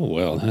body. Oh,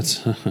 well,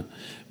 that's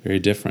very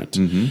different.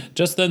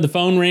 Just then the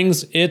phone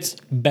rings. It's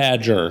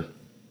Badger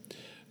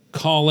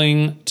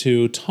calling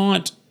to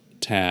taunt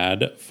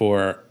Tad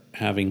for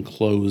having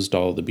closed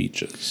all the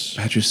beaches.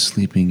 Badger's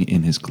sleeping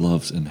in his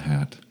gloves and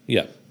hat.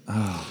 Yeah.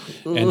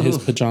 And his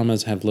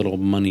pajamas have little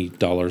money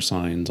dollar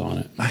signs on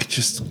it.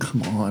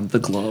 Come on, the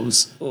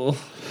gloves. Oh.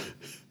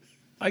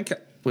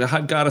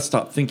 I've got to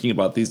stop thinking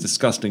about these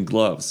disgusting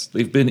gloves.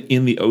 They've been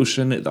in the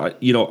ocean. I'm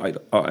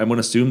going to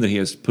assume that he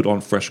has put on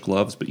fresh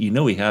gloves, but he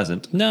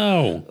hasn't.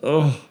 No.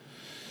 Oh.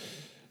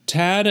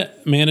 Tad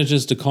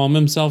manages to calm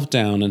himself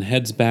down and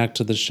heads back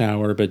to the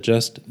shower, but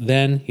just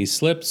then he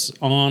slips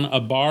on a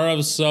bar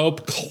of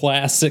soap.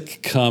 Classic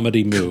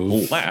comedy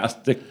move.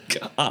 Classic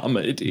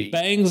comedy.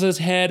 Bangs his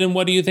head, and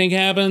what do you think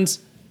happens?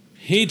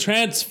 He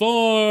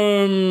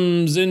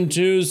transforms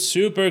into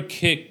Super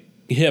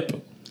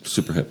Hip.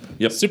 Super hip.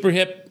 Yep. Super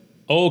Hip.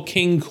 Old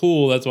King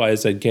Cool. That's why I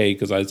said K,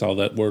 because I saw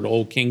that word,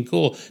 Old King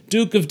Cool.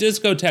 Duke of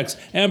Discotheques,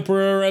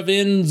 Emperor of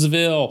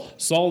Innsville,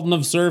 Sultan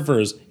of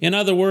Surfers. In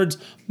other words,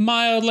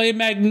 mildly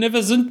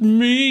magnificent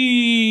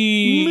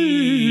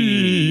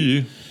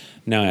me.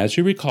 Now, as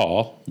you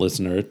recall,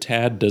 listener,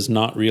 Tad does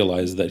not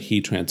realize that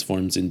he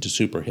transforms into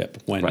Super Hip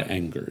when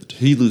angered.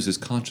 He loses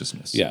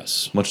consciousness.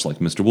 Yes. Much like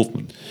Mr.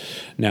 Wolfman.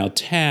 Now,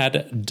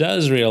 Tad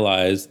does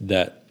realize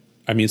that,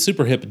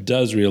 Super Hip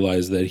does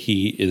realize that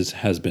he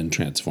has been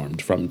transformed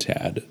from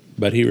Tad,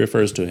 but he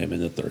refers to him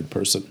in the third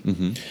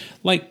person,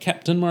 like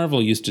Captain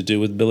Marvel used to do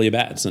with Billy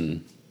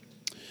Batson.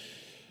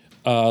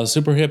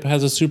 Super Hip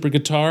has a super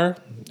guitar,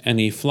 and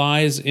he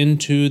flies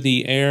into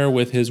the air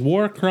with his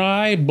war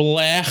cry,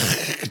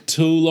 "Blech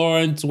to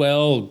Lawrence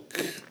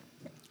Welk."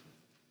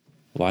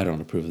 Well, I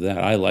don't approve of that.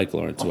 I like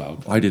Lawrence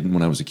Welk. I didn't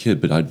when I was a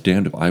kid, but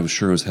I was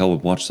sure as hell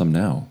would watch some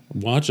now.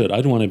 Watch it.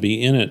 I'd want to be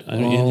in it.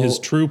 In his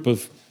troupe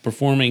of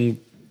performing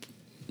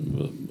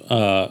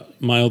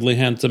mildly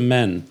handsome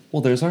men.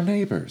 Well, there's our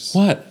neighbors.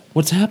 What?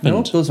 What's happened?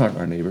 No, those aren't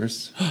our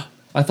neighbors.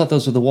 I thought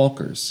those were the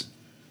Walkers.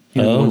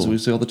 The ones we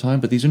see all the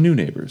time, but these are new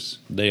neighbors.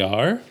 They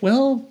are?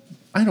 Well,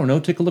 I don't know.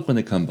 Take a look when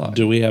they come by.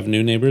 Do we have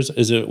new neighbors?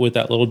 Is it with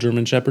that little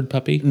German Shepherd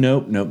puppy? No.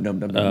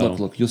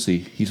 Look, you'll see.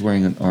 He's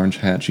wearing an orange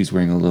hat. She's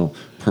wearing a little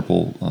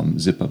purple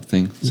zip-up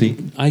thing. See?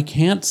 I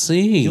can't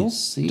see. You'll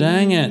see.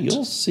 Dang it.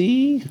 You'll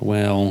see.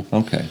 Well,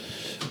 Okay.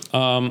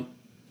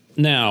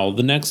 now,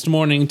 the next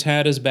morning,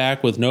 Tad is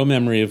back with no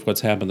memory of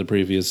what's happened the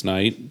previous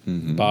night.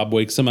 Bob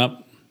wakes him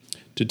up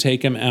to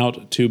take him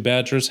out to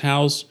Badger's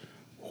house,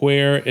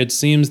 where it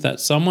seems that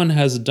someone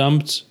has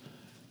dumped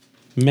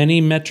many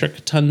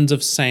metric tons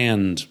of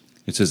sand.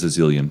 It says a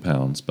zillion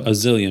pounds, but A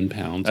zillion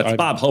pounds. that's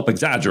Bob Hope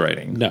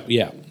exaggerating. No,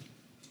 yeah.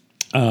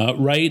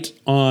 Right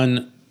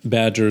on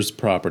Badger's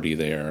property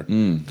there,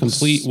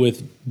 complete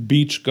with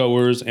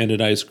beachgoers and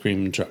an ice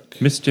cream truck.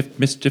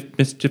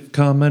 Mischief,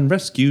 come and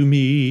rescue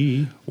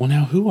me. Well,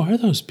 now, who are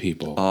those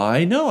people?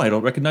 I know. I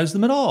don't recognize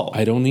them at all.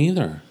 I don't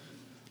either.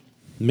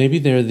 Maybe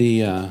they're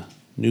the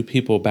new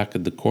people back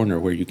at the corner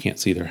where you can't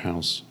see their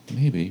house.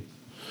 Maybe.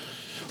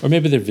 Or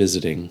maybe they're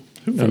visiting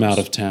from knows? out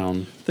of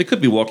town. They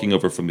could be walking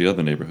over from the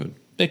other neighborhood.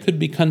 They could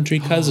be country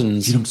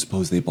cousins. You don't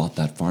suppose they bought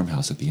that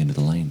farmhouse at the end of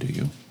the lane, do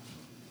you?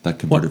 That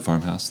converted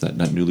farmhouse, that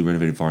newly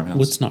renovated farmhouse?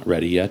 Well, it's not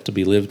ready yet to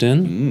be lived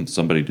in.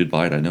 Somebody did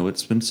buy it. I know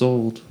it's been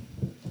sold.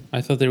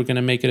 I thought they were going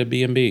to make it a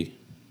B&B.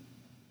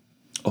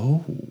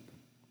 Oh.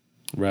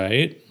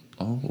 Right?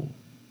 Oh.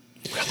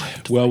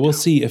 Well, we'll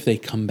see if they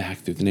come back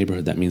through the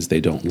neighborhood. That means they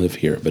don't live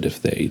here. But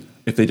if they...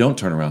 If they don't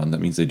turn around, that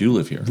means they do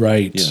live here.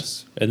 Right.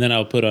 Yes. And then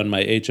I'll put on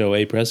my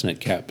HOA president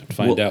cap and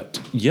find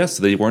out. Yes,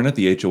 they weren't at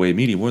the HOA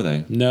meeting, were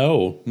they?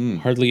 No,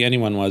 hardly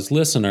anyone was.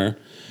 Listener,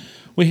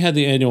 we had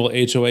the annual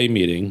HOA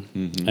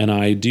meeting, and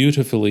I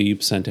dutifully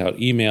sent out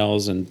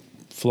emails and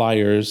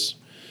flyers.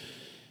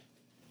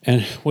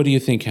 And what do you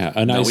think?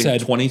 And Now I we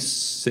said, had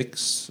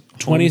 26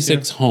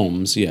 26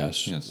 homes,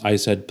 yes. Yes. I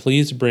said,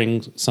 please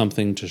bring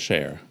something to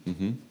share.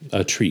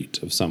 A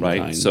treat of some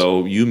Right. kind.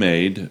 So you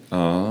made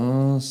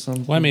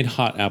some. Well, I made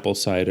hot apple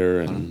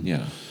cider and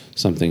Yeah.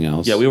 something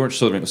else. Yeah, we weren't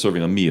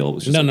serving a meal. It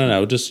was just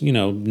No. Just,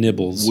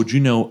 nibbles. Would you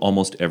know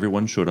almost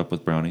everyone showed up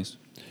with brownies?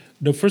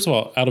 No, first of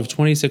all, out of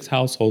 26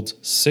 households,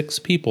 6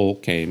 people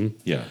came.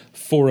 Yeah.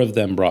 4 of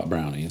them brought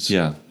brownies.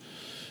 Yeah.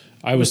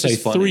 I would This say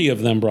is funny. 3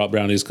 of them brought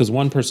brownies because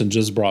one person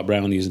just brought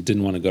brownies and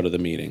didn't want to go to the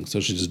meeting. So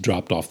she just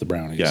dropped off the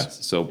brownies.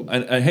 Yes. So,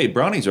 and hey,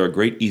 brownies are a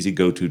great, easy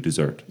go-to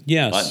dessert.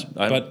 Yes.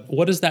 I- but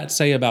what does that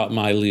say about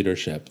my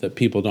leadership that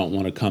people don't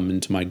want to come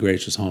into my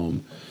gracious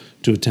home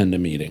to attend a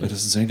meeting? It doesn't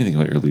say anything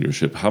about your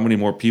leadership. How many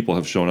more people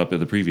have shown up in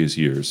the previous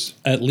years?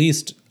 At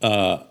least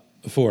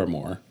 4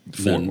 more.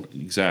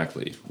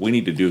 Exactly. We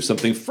need to do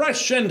something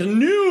fresh and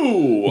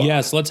new.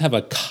 Yes, let's have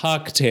a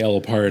cocktail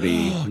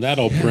party.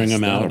 That'll bring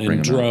them That'll out bring in 'em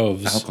out.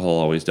 droves. Alcohol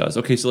always does.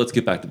 Okay, so let's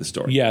get back to the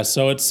story. Yeah,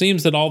 so it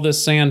seems that all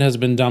this sand has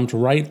been dumped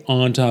right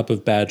on top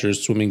of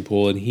Badger's swimming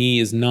pool, and he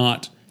is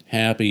not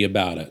happy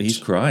about it. He's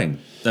crying.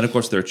 Then, of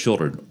course, there are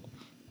children.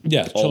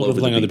 Yeah, all children over the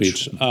playing on the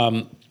beach.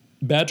 beach.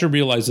 Badger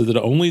realizes that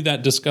only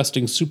that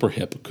disgusting super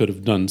hip could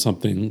have done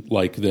something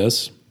like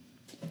this.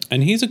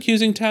 And he's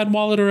accusing Tad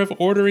Wallater of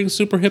ordering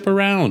Super Hip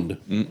around.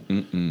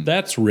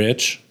 That's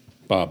rich,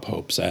 Bob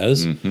Hope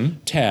says.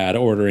 Tad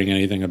ordering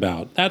anything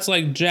about. That's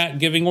like Jack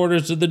giving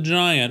orders to the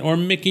Giant or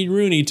Mickey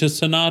Rooney to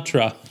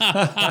Sinatra.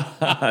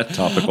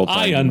 Topical.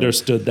 I time.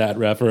 understood that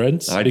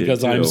reference I did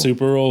because I'm too.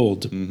 super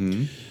old.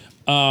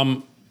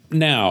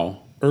 Now,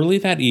 early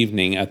that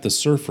evening at the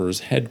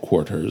Surfers'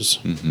 headquarters,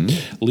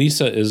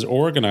 Lisa is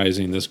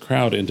organizing this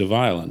crowd into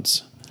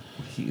violence.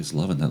 He is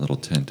loving that little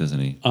tent, isn't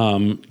he?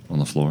 On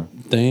the floor.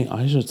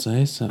 I should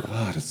say so.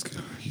 God, he's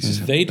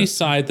just They having the best-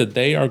 decide that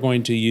they are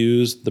going to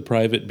use the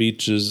private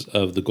beaches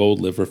of the Gold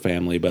Liver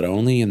family, but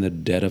only in the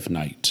dead of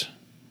night.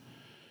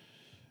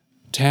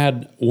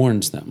 Tad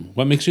warns them.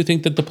 What makes you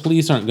think that the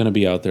police aren't going to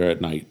be out there at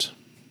night?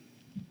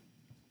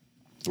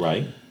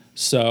 Right.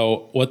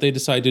 So what they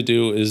decide to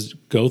do is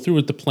go through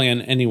with the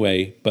plan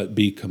anyway, but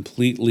be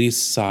completely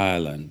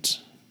silent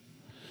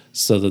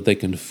so that they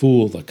can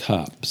fool the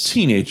cops.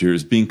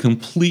 Teenagers being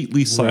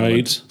completely silent.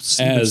 Right?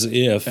 As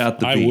if. At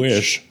the I beach.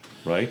 wish.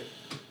 Right?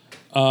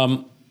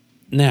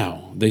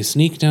 Now, they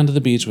sneak down to the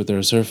beach with their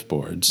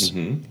surfboards,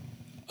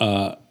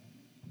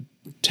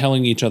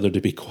 telling each other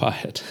to be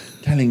quiet.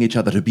 Telling each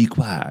other to be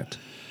quiet.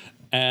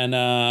 And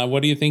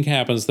what do you think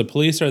happens? The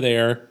police are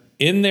there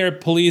in their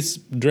police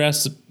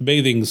dress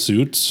bathing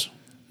suits,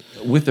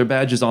 With their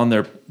badges on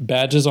their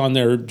badges on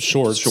their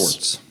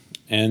shorts.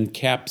 and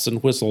caps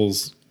and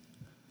whistles.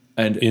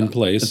 And In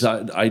place.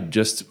 I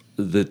just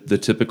the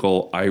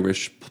typical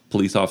Irish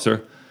police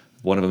officer.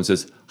 One of them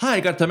says, "Hi, I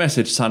got the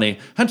message, Sonny,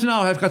 and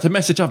now I've got a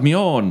message of me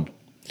own."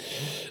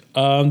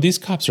 These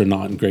cops are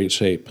not in great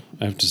shape,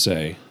 I have to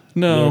say.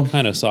 No. They're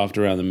kind of soft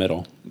around the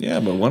middle. Yeah,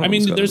 but one of I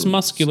mean, them's got there's a-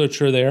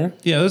 musculature there.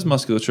 Yeah, there's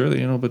musculature,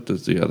 but they're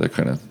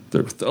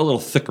they're a little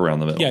thick around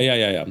the middle.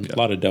 Yeah. A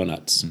lot of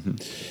donuts.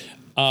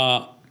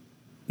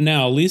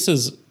 Now,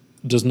 Lisa's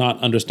does not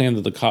understand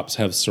that the cops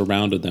have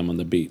surrounded them on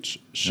the beach.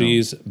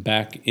 She's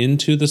back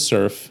into the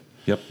surf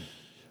Yep.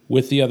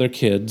 with the other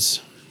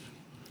kids.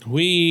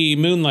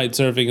 Moonlight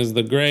surfing is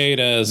the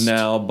greatest.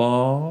 Now,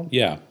 Bob,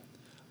 Yeah.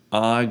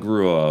 I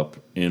grew up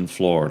in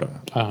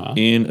Florida, Uh-huh.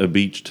 in a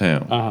beach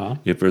town. Uh-huh.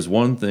 If there's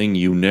one thing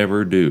you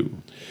never do,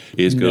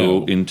 is go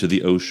No. into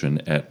the ocean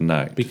at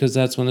night. Because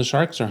that's when the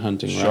sharks are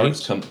hunting,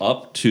 Sharks right? come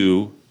up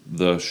to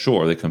the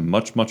shore. They come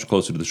much, much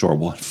closer to the shore.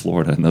 Well, in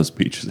Florida and those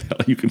beaches,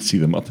 you can see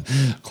them up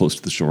close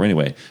to the shore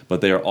anyway. But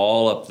they are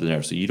all up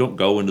there, so you don't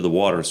go into the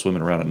water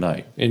swimming around at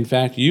night. In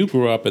fact, you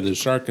grew up in the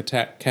shark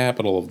attack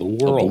capital of the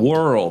world. The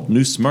world,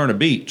 New Smyrna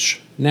Beach.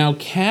 Now,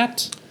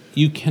 Cat,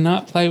 you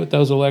cannot play with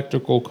those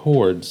electrical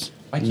cords.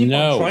 I keep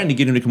on trying to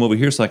get him to come over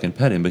here so I can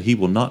pet him, but he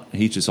will not.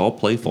 He's just all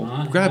playful.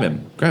 Grab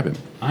him.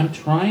 I'm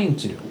trying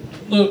to.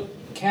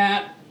 Look,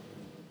 Cat.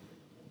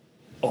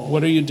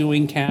 What are you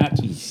doing, Cat?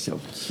 He's so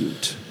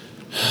cute.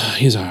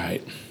 He's all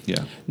right.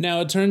 Yeah.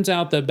 Now, it turns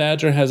out that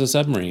Badger has a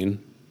submarine,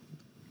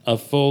 a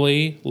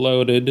fully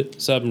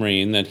loaded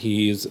submarine that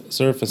he's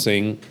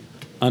surfacing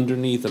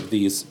underneath of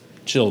these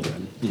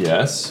children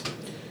Yes.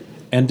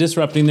 and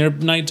disrupting their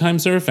nighttime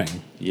surfing.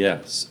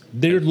 Yes.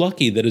 They're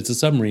lucky that it's a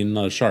submarine,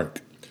 not a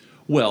shark.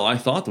 Well, I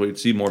thought we'd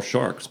see more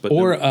sharks, but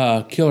Or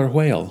a killer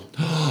whale.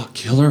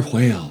 killer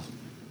whale.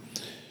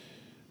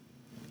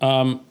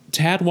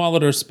 Tad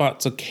Wallater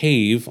spots a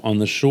cave on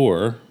the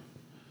shore,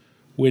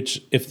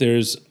 which, if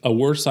there's a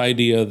worse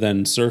idea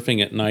than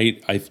surfing at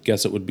night, I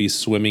guess it would be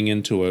swimming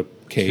into a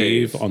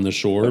cave on the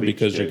shore A beach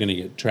because you're cave. going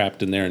to get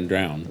trapped in there and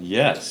drown.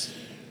 Yes.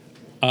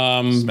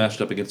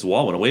 Smashed up against the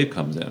wall when a wave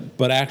comes in.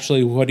 But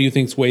actually, what do you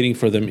think's waiting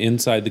for them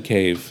inside the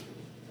cave?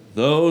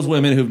 Those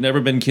women who've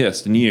never been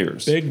kissed in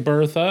years. Big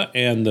Bertha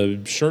and the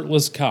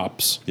shirtless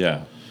cops.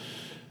 Yeah.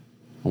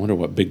 I wonder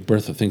what Big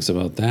Bertha thinks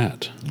about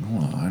that.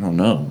 Well, I don't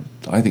know.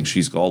 I think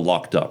she's all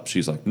locked up.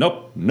 She's like,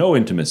 nope, no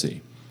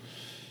intimacy.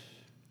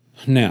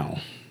 Now,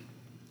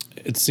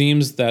 It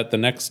seems that the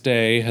next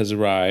day has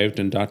arrived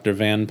and Dr.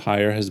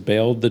 Vampire has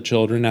bailed the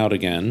children out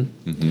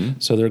again.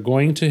 So they're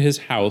going to his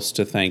house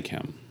to thank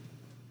him.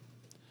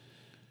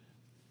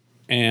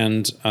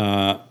 And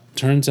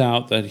turns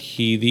out that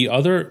the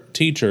other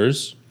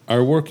teachers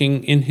are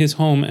working in his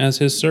home as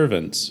his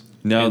servants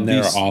Now, in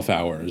their off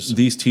hours.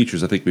 These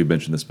teachers, I think we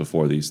mentioned this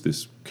before,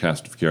 this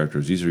cast of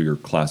characters, these are your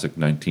classic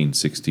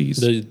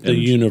 1960s. The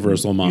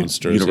Universal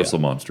monsters. Universal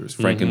monsters.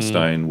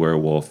 Frankenstein,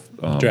 werewolf.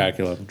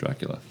 Dracula.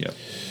 Dracula, yeah.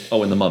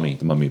 Oh, and the Mummy.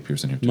 The Mummy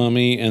appears in here, too.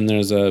 Mummy, and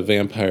there's a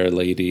vampire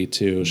lady,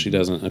 too. She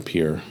doesn't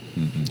appear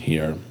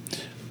here.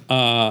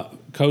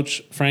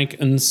 Coach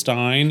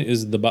Frankenstein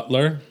is the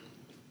butler.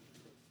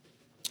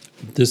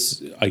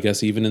 This, I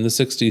guess, even in the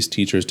 60s,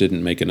 teachers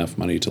didn't make enough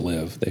money to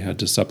live. They had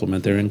to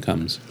supplement their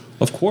incomes.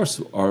 Of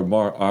course, our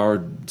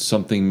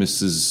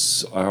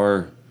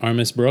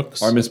Miss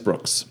Brooks? Miss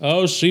Brooks.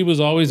 Oh, she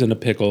was always in a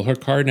pickle. Her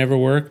car never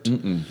worked.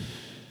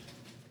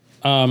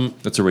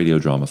 That's a radio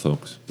drama,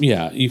 folks.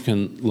 Yeah, you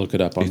can look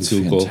it up on It's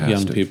Google,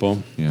 fantastic. young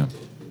people. Yeah.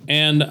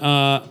 And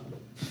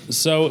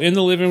so in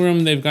the living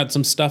room, they've got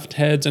some stuffed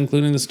heads,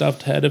 including the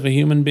stuffed head of a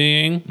human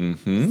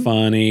being.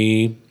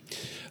 Funny.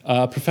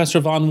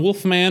 Professor von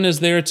Wolfman is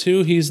there,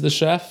 too. He's the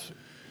chef.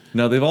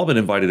 Now, they've all been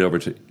invited over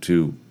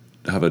to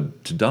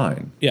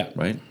dine. Yeah.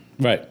 Right?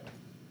 Right.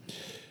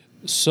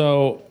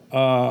 So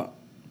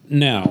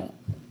now,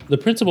 the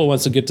principal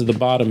wants to get to the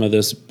bottom of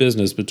this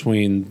business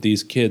between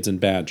these kids and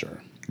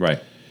Badger.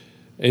 Right.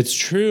 It's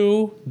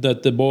true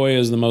that the boy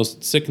is the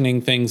most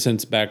sickening thing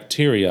since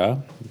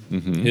bacteria.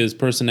 His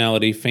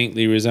personality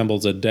faintly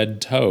resembles a dead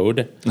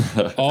toad.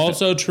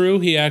 Also true,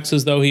 he acts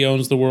as though he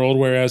owns the world,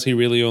 whereas he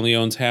really only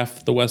owns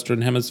half the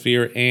Western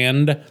Hemisphere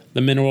and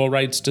the mineral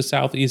rights to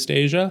Southeast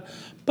Asia.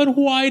 But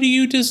why do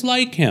you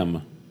dislike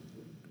him?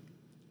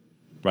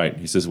 Right.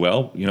 He says,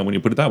 well, when you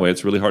put it that way,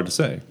 it's really hard to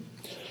say.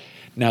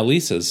 Now,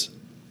 Lisa's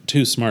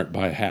too smart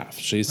by half.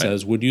 She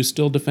says, would you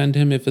still defend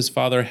him if his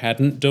father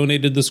hadn't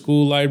donated the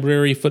school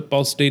library,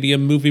 football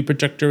stadium, movie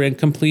projector, and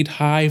complete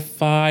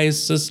hi-fi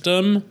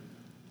system?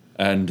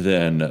 And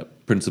then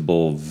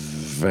Principal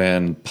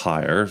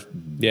Vampire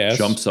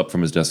jumps up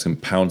from his desk and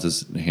pounds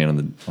his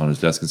hand on his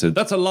desk and says,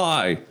 that's a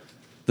lie.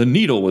 The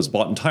needle was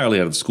bought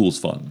entirely out of school's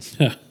funds.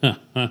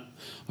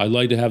 I'd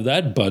like to have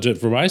that budget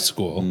for my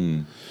school.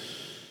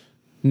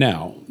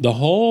 Now, the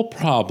whole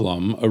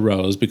problem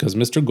arose because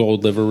Mr.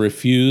 Goldliver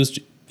refused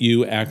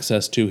you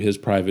access to his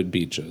private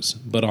beaches.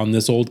 But on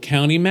this old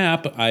county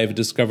map, I've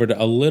discovered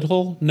a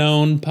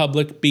little-known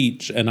public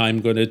beach, and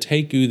I'm going to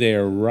take you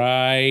there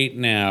right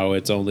now.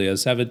 It's only a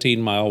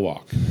 17-mile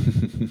walk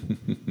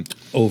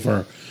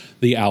over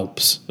the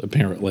Alps,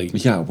 apparently.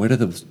 Yeah, where do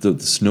the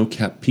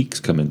snow-capped peaks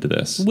come into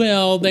this?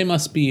 Well, they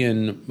must be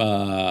in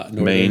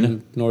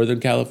Maine? Northern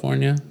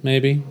California,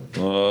 maybe.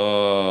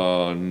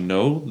 No.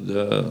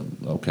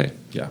 Okay,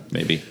 yeah,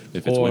 maybe.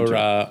 If it's winter.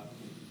 Or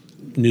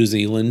New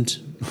Zealand.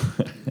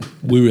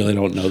 We really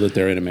don't know that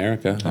they're in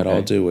America at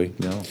all, do we?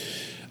 No.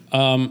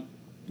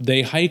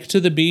 They hike to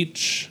the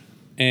beach,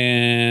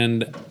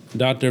 and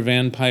Dr.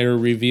 Vampire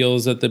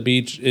reveals that the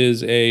beach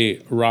is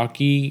a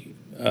rocky,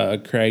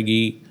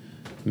 craggy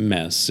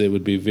mess. It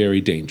would be very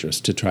dangerous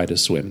to try to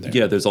swim there.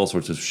 Yeah, there's all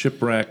sorts of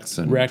shipwrecks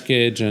and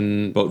Wreckage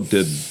and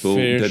dead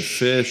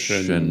fish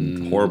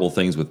and horrible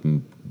things with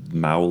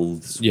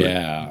mouths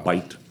that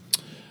bite.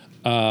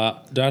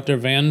 Dr.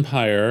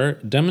 Vampire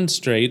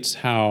demonstrates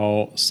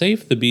how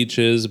safe the beach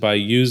is by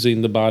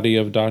using the body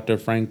of Dr.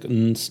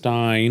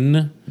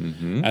 Frankenstein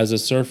as a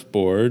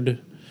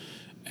surfboard.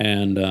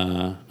 And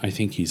I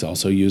think he's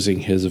also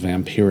using his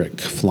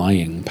vampiric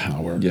flying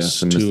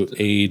powers to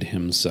aid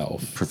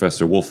himself.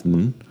 Professor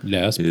Wolfman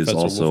is Professor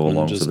also Wolfman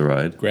along for the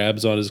ride.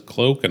 Grabs on his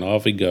cloak and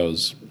off he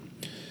goes.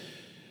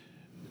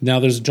 Now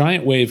there's a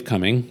giant wave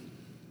coming.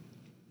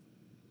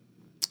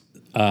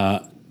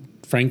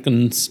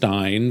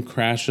 Frankenstein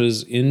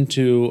crashes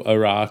into a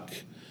rock,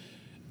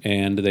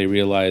 and they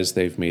realize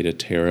they've made a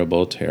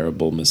terrible,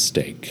 terrible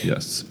mistake.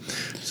 Yes.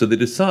 So they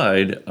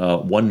decide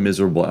one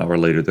miserable hour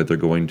later that they're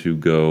going to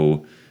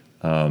go.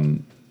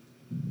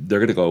 They're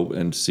going to go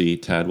and see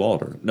Tad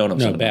Walter. No,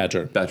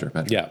 Badger. Badger.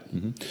 Yeah.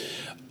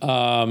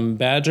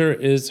 Badger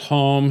is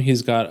home.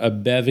 He's got a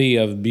bevy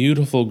of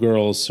beautiful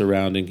girls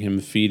surrounding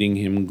him, feeding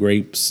him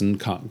grapes and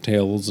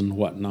cocktails and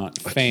whatnot,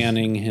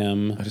 fanning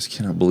him. I just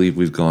cannot believe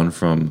we've gone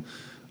from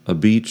a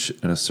beach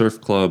and a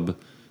surf club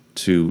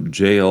to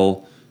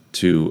jail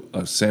to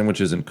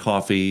sandwiches and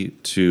coffee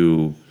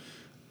to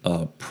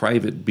a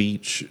private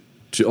beach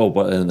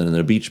and then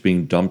a beach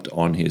being dumped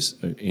on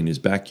in his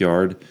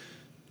backyard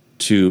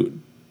to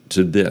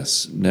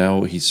this.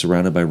 Now he's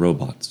surrounded by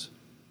robots.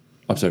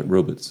 I'm sorry,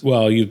 robots.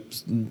 Well, you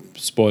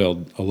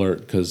spoiled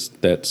alert because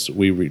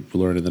we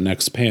learn in the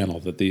next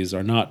panel that these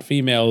are not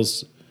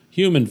females,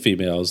 human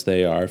females.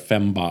 They are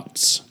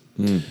fembots.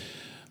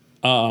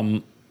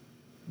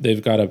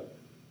 They've got a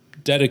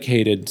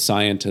dedicated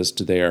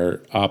scientist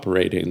there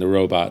operating the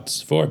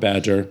robots for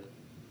Badger.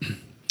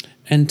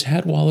 And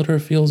Tad Wallader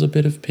feels a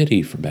bit of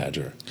pity for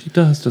Badger. He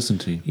does,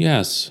 doesn't he?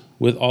 Yes,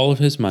 with all of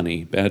his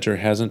money, Badger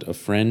hasn't a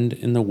friend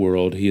in the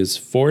world. He is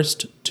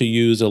forced to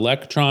use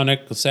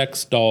electronic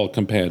sex doll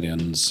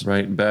companions.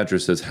 Right. And Badger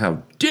says,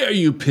 "How dare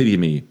you pity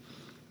me?"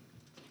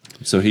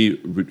 So he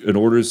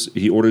orders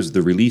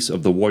the release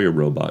of the warrior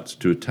robots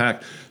to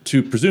attack,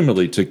 to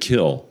presumably to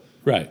kill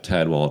Right.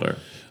 Tad Wallader.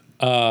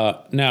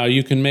 Now,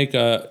 you can make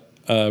a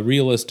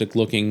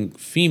realistic-looking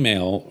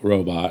female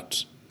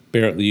robot.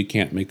 Apparently, you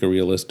can't make a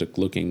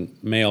realistic-looking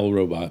male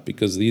robot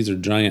because these are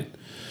giant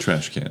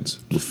Trash cans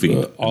with feet.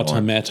 and arms.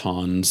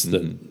 automatons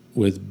that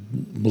with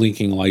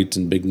blinking lights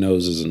and big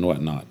noses and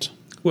whatnot.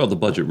 Well, the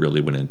budget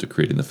really went into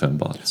creating the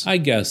fembots. I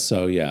guess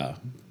so, yeah.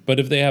 But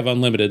if they have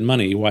unlimited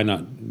money, why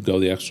not go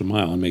the extra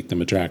mile and make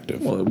them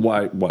attractive? Well,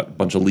 why? What?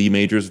 Bunch of Lee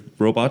Majors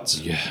robots?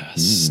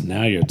 Yes,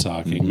 now you're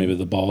talking. Maybe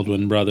the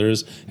Baldwin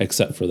brothers,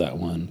 except for that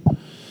one,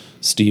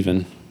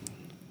 Steven.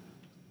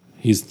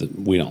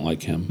 We don't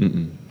like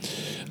him.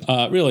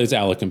 Really, it's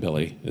Alec and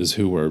Billy is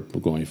who we're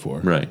going for.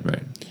 Right.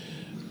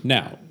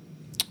 Now,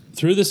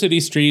 through the city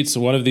streets,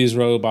 one of these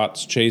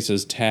robots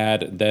chases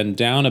Tad, then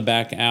down a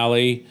back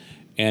alley,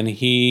 and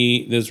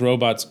this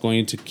robot's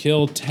going to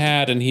kill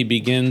Tad, and he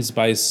begins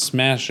by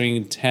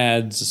smashing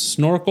Tad's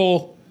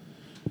snorkel,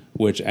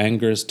 which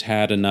angers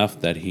Tad enough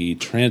that he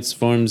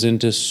transforms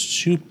into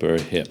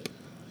Super Hip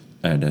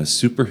And as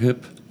Super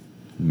Hip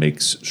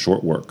makes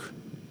short work.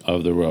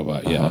 of the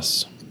robot,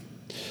 yes.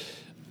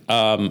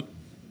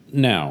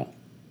 Now,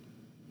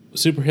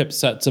 Super Hip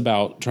sets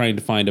about trying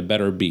to find a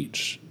better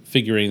beach,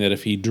 figuring that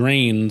if he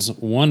drains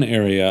one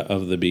area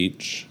of the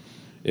beach,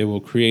 it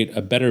will create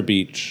a better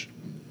beach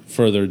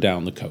further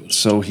down the coast.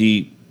 So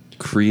he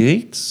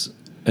creates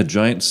a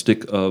giant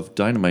stick of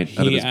dynamite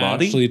out of his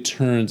body?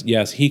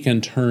 He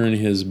can turn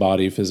his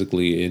body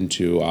physically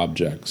into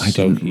objects. I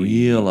didn't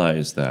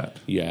realize that.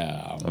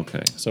 Yeah.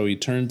 Okay. So he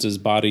turns his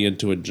body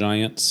into a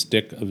giant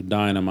stick of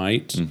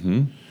dynamite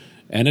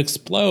and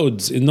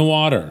explodes in the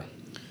water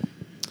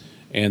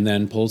and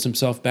then pulls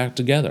himself back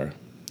together.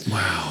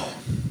 Wow.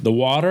 The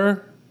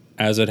water,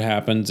 as it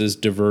happens, is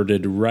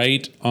diverted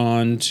right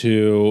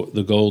onto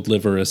the Gold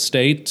Liver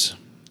estate.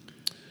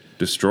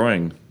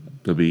 Destroying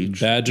the beach.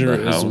 Badger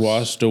the is house.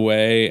 washed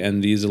away,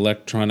 and these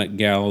electronic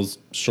gals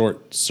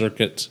short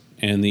circuit,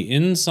 and the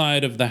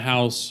inside of the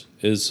house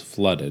is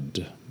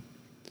flooded.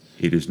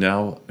 It is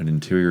now an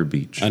interior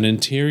beach. An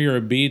interior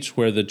beach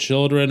where the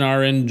children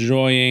are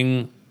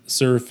enjoying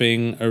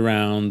surfing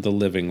around the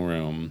living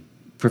room.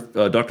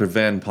 Dr.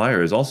 Van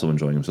Pyer is also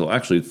enjoying himself.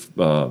 Actually,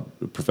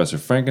 Professor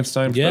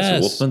Frankenstein, Professor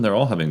Yes. Wolfman, they're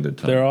all having a good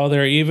time. They're all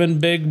there, even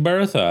Big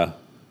Bertha.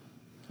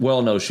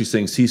 Well, no, she's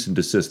saying cease and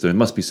desist. There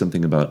must be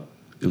something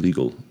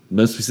illegal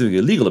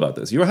about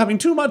this. You're having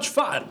too much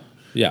fun.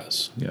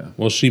 Yes. Yeah.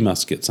 Well, she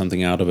must get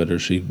something out of it, or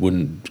she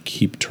wouldn't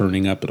keep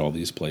turning up at all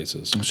these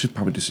places. She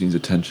probably just needs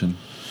attention.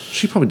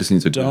 She probably just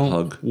needs a good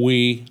hug.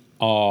 We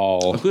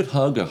all A good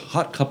hug, a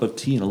hot cup of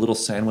tea, and a little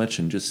sandwich,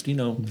 and just,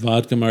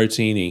 vodka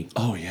martini?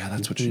 Oh, yeah,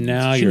 that's what she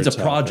Now needs. She you're needs a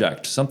talking.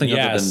 project, something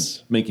other than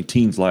Yes. making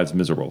teens' lives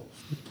miserable.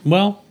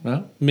 Well,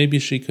 Well. maybe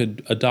she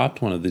could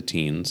adopt one of the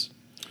teens.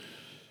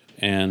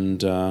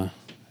 And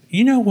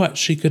you know what?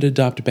 She could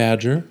adopt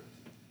Badger.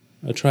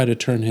 Try to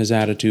turn his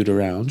attitude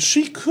around.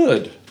 She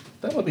could.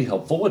 That would be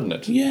helpful, wouldn't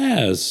it?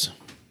 Yes.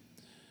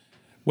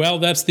 Well,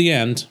 that's the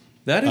end.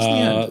 That is the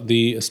end.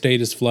 The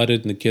estate is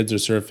flooded and the kids are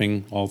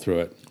surfing all through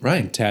it.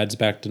 Right. And Tad's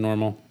back to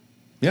normal.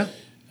 Yeah.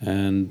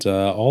 And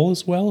all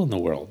is well in the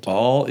world.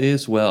 All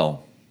is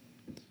well.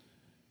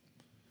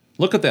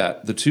 Look at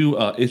that. The two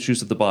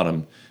issues at the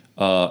bottom.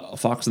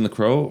 Fox and the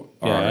Crow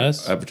are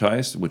Yes.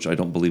 advertised, which I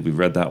don't believe we've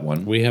read that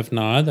one. We have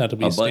not. That'll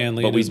be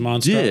Stanley but and we his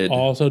monster. did.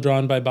 Also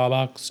drawn by Bob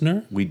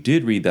Oxner. We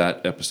did read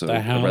that episode, The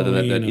or rather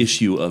that Halloween.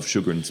 issue of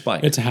Sugar and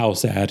Spike. It's a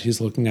house ad. He's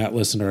looking at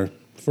listener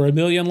for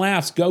 1,000,000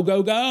 laughs. Go,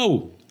 go,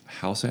 go.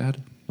 house ad?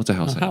 What's a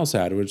house A ad? house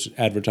ad, which is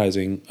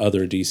advertising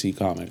other DC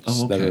comics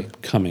Oh, that okay. are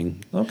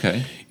coming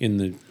Okay. in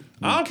the.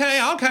 Okay.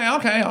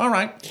 All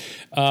right.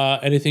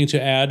 Anything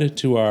to add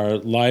to our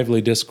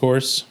lively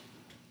discourse?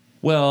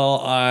 Well,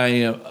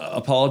 I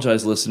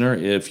apologize, listener,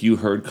 if you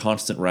heard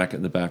constant racket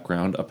in the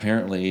background.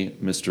 Apparently,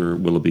 Mr.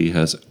 Willoughby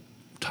has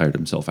tired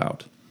himself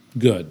out.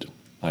 Good.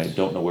 I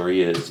don't know where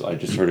he is. I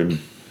just heard him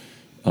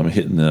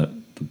hitting the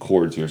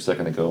cords here a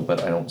second ago,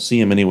 but I don't see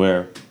him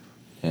anywhere,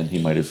 and he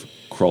might have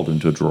crawled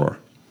into a drawer.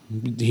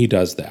 He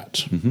does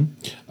that.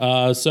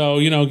 So,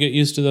 get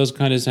used to those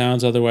kind of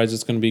sounds. Otherwise,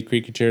 it's going to be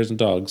creaky chairs and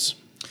dogs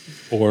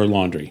or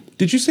laundry.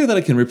 Did you say that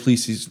I can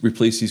replace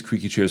these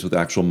creaky chairs with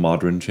actual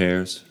modern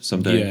chairs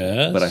someday?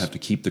 Yes. But I have to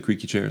keep the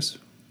creaky chairs?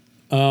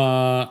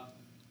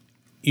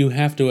 You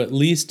have to at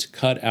least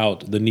cut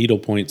out the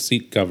needlepoint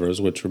seat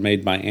covers, which were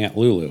made by Aunt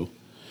Lulu,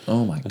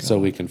 Oh, my God. so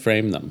we can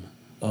frame them.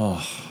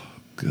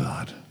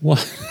 God.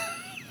 What?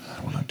 I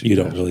don't want to do You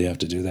that. don't really have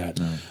to do that.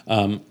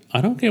 I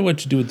don't care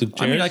what you do with the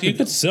chairs. I You could-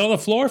 could sit on the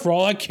floor for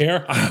all I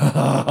care.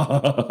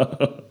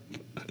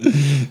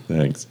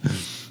 Thanks.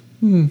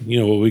 You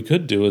know, what we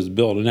could do is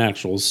build an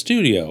actual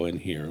studio in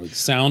here with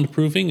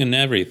soundproofing and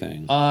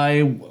everything.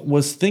 I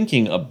was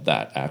thinking of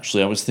that,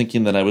 actually. I was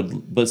thinking that I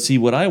would, but see,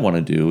 what I want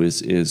to do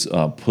is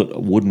put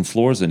wooden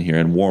floors in here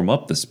and warm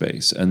up the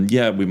space. And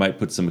yeah, we might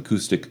put some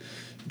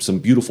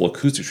beautiful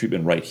acoustic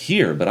treatment right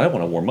here, but I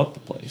want to warm up the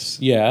place.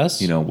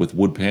 Yes. You know, with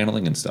wood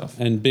paneling and stuff.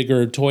 And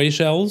bigger toy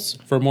shelves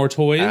for more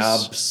toys?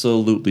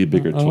 Absolutely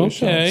bigger toy Okay.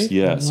 shelves.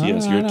 Yes, All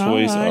yes. Your right,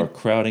 toys all right. are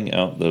crowding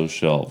out those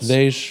shelves.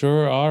 They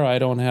sure are. I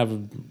don't have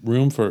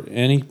room for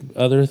any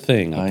other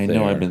thing up I know.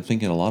 there. I've been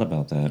thinking a lot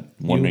about that.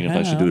 Wondering if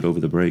I should have? do it over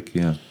the break.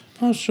 Yeah.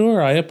 Oh,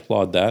 sure. I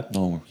applaud that.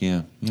 Oh,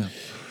 yeah, yeah.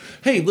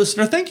 Hey,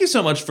 listener, thank you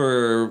so much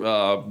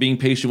for being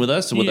patient with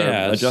us and with our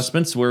Yes.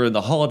 adjustments. We're in the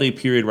holiday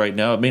period right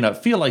now. It may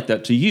not feel like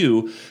that to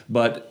you,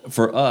 but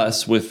for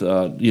us, with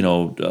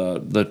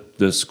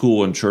the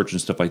school and church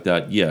and stuff like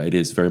that, yeah, it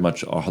is very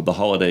much the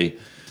holiday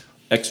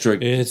extra.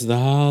 It's the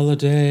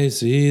holiday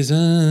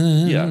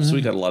season. Yeah, so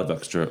we got a lot of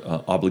extra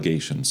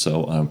obligations.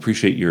 So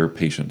appreciate your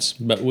patience.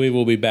 But we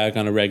will be back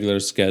on a regular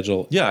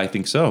schedule. Yeah, I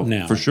think so.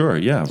 Now. For sure.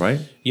 Yeah,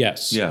 right?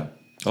 Yes. Yeah.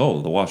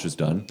 Oh, the wash is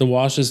done. The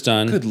wash is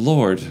done. Good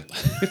Lord.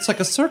 It's like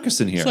a circus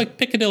in here. It's like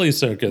Piccadilly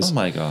Circus. Oh,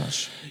 my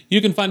gosh.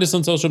 You can find us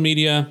on social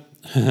media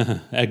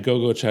at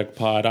GoGo Check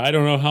Pod. I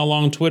don't know how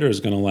long Twitter is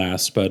going to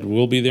last, but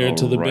we'll be there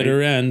till the right.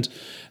 bitter end.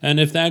 And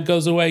if that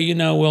goes away, you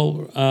know,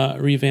 we'll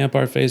revamp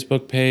our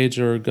Facebook page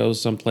or go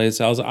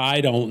someplace else.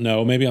 I don't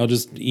know. Maybe I'll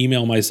just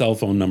email my cell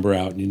phone number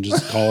out and you can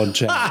just call and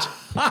chat.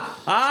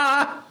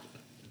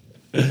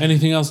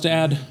 Anything else to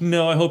add?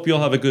 No, I hope you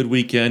all have a good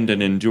weekend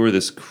and endure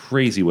this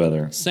crazy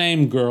weather.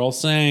 Same, girl.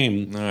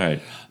 Same. All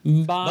right.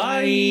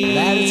 Bye.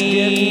 That it's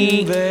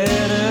getting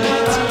better.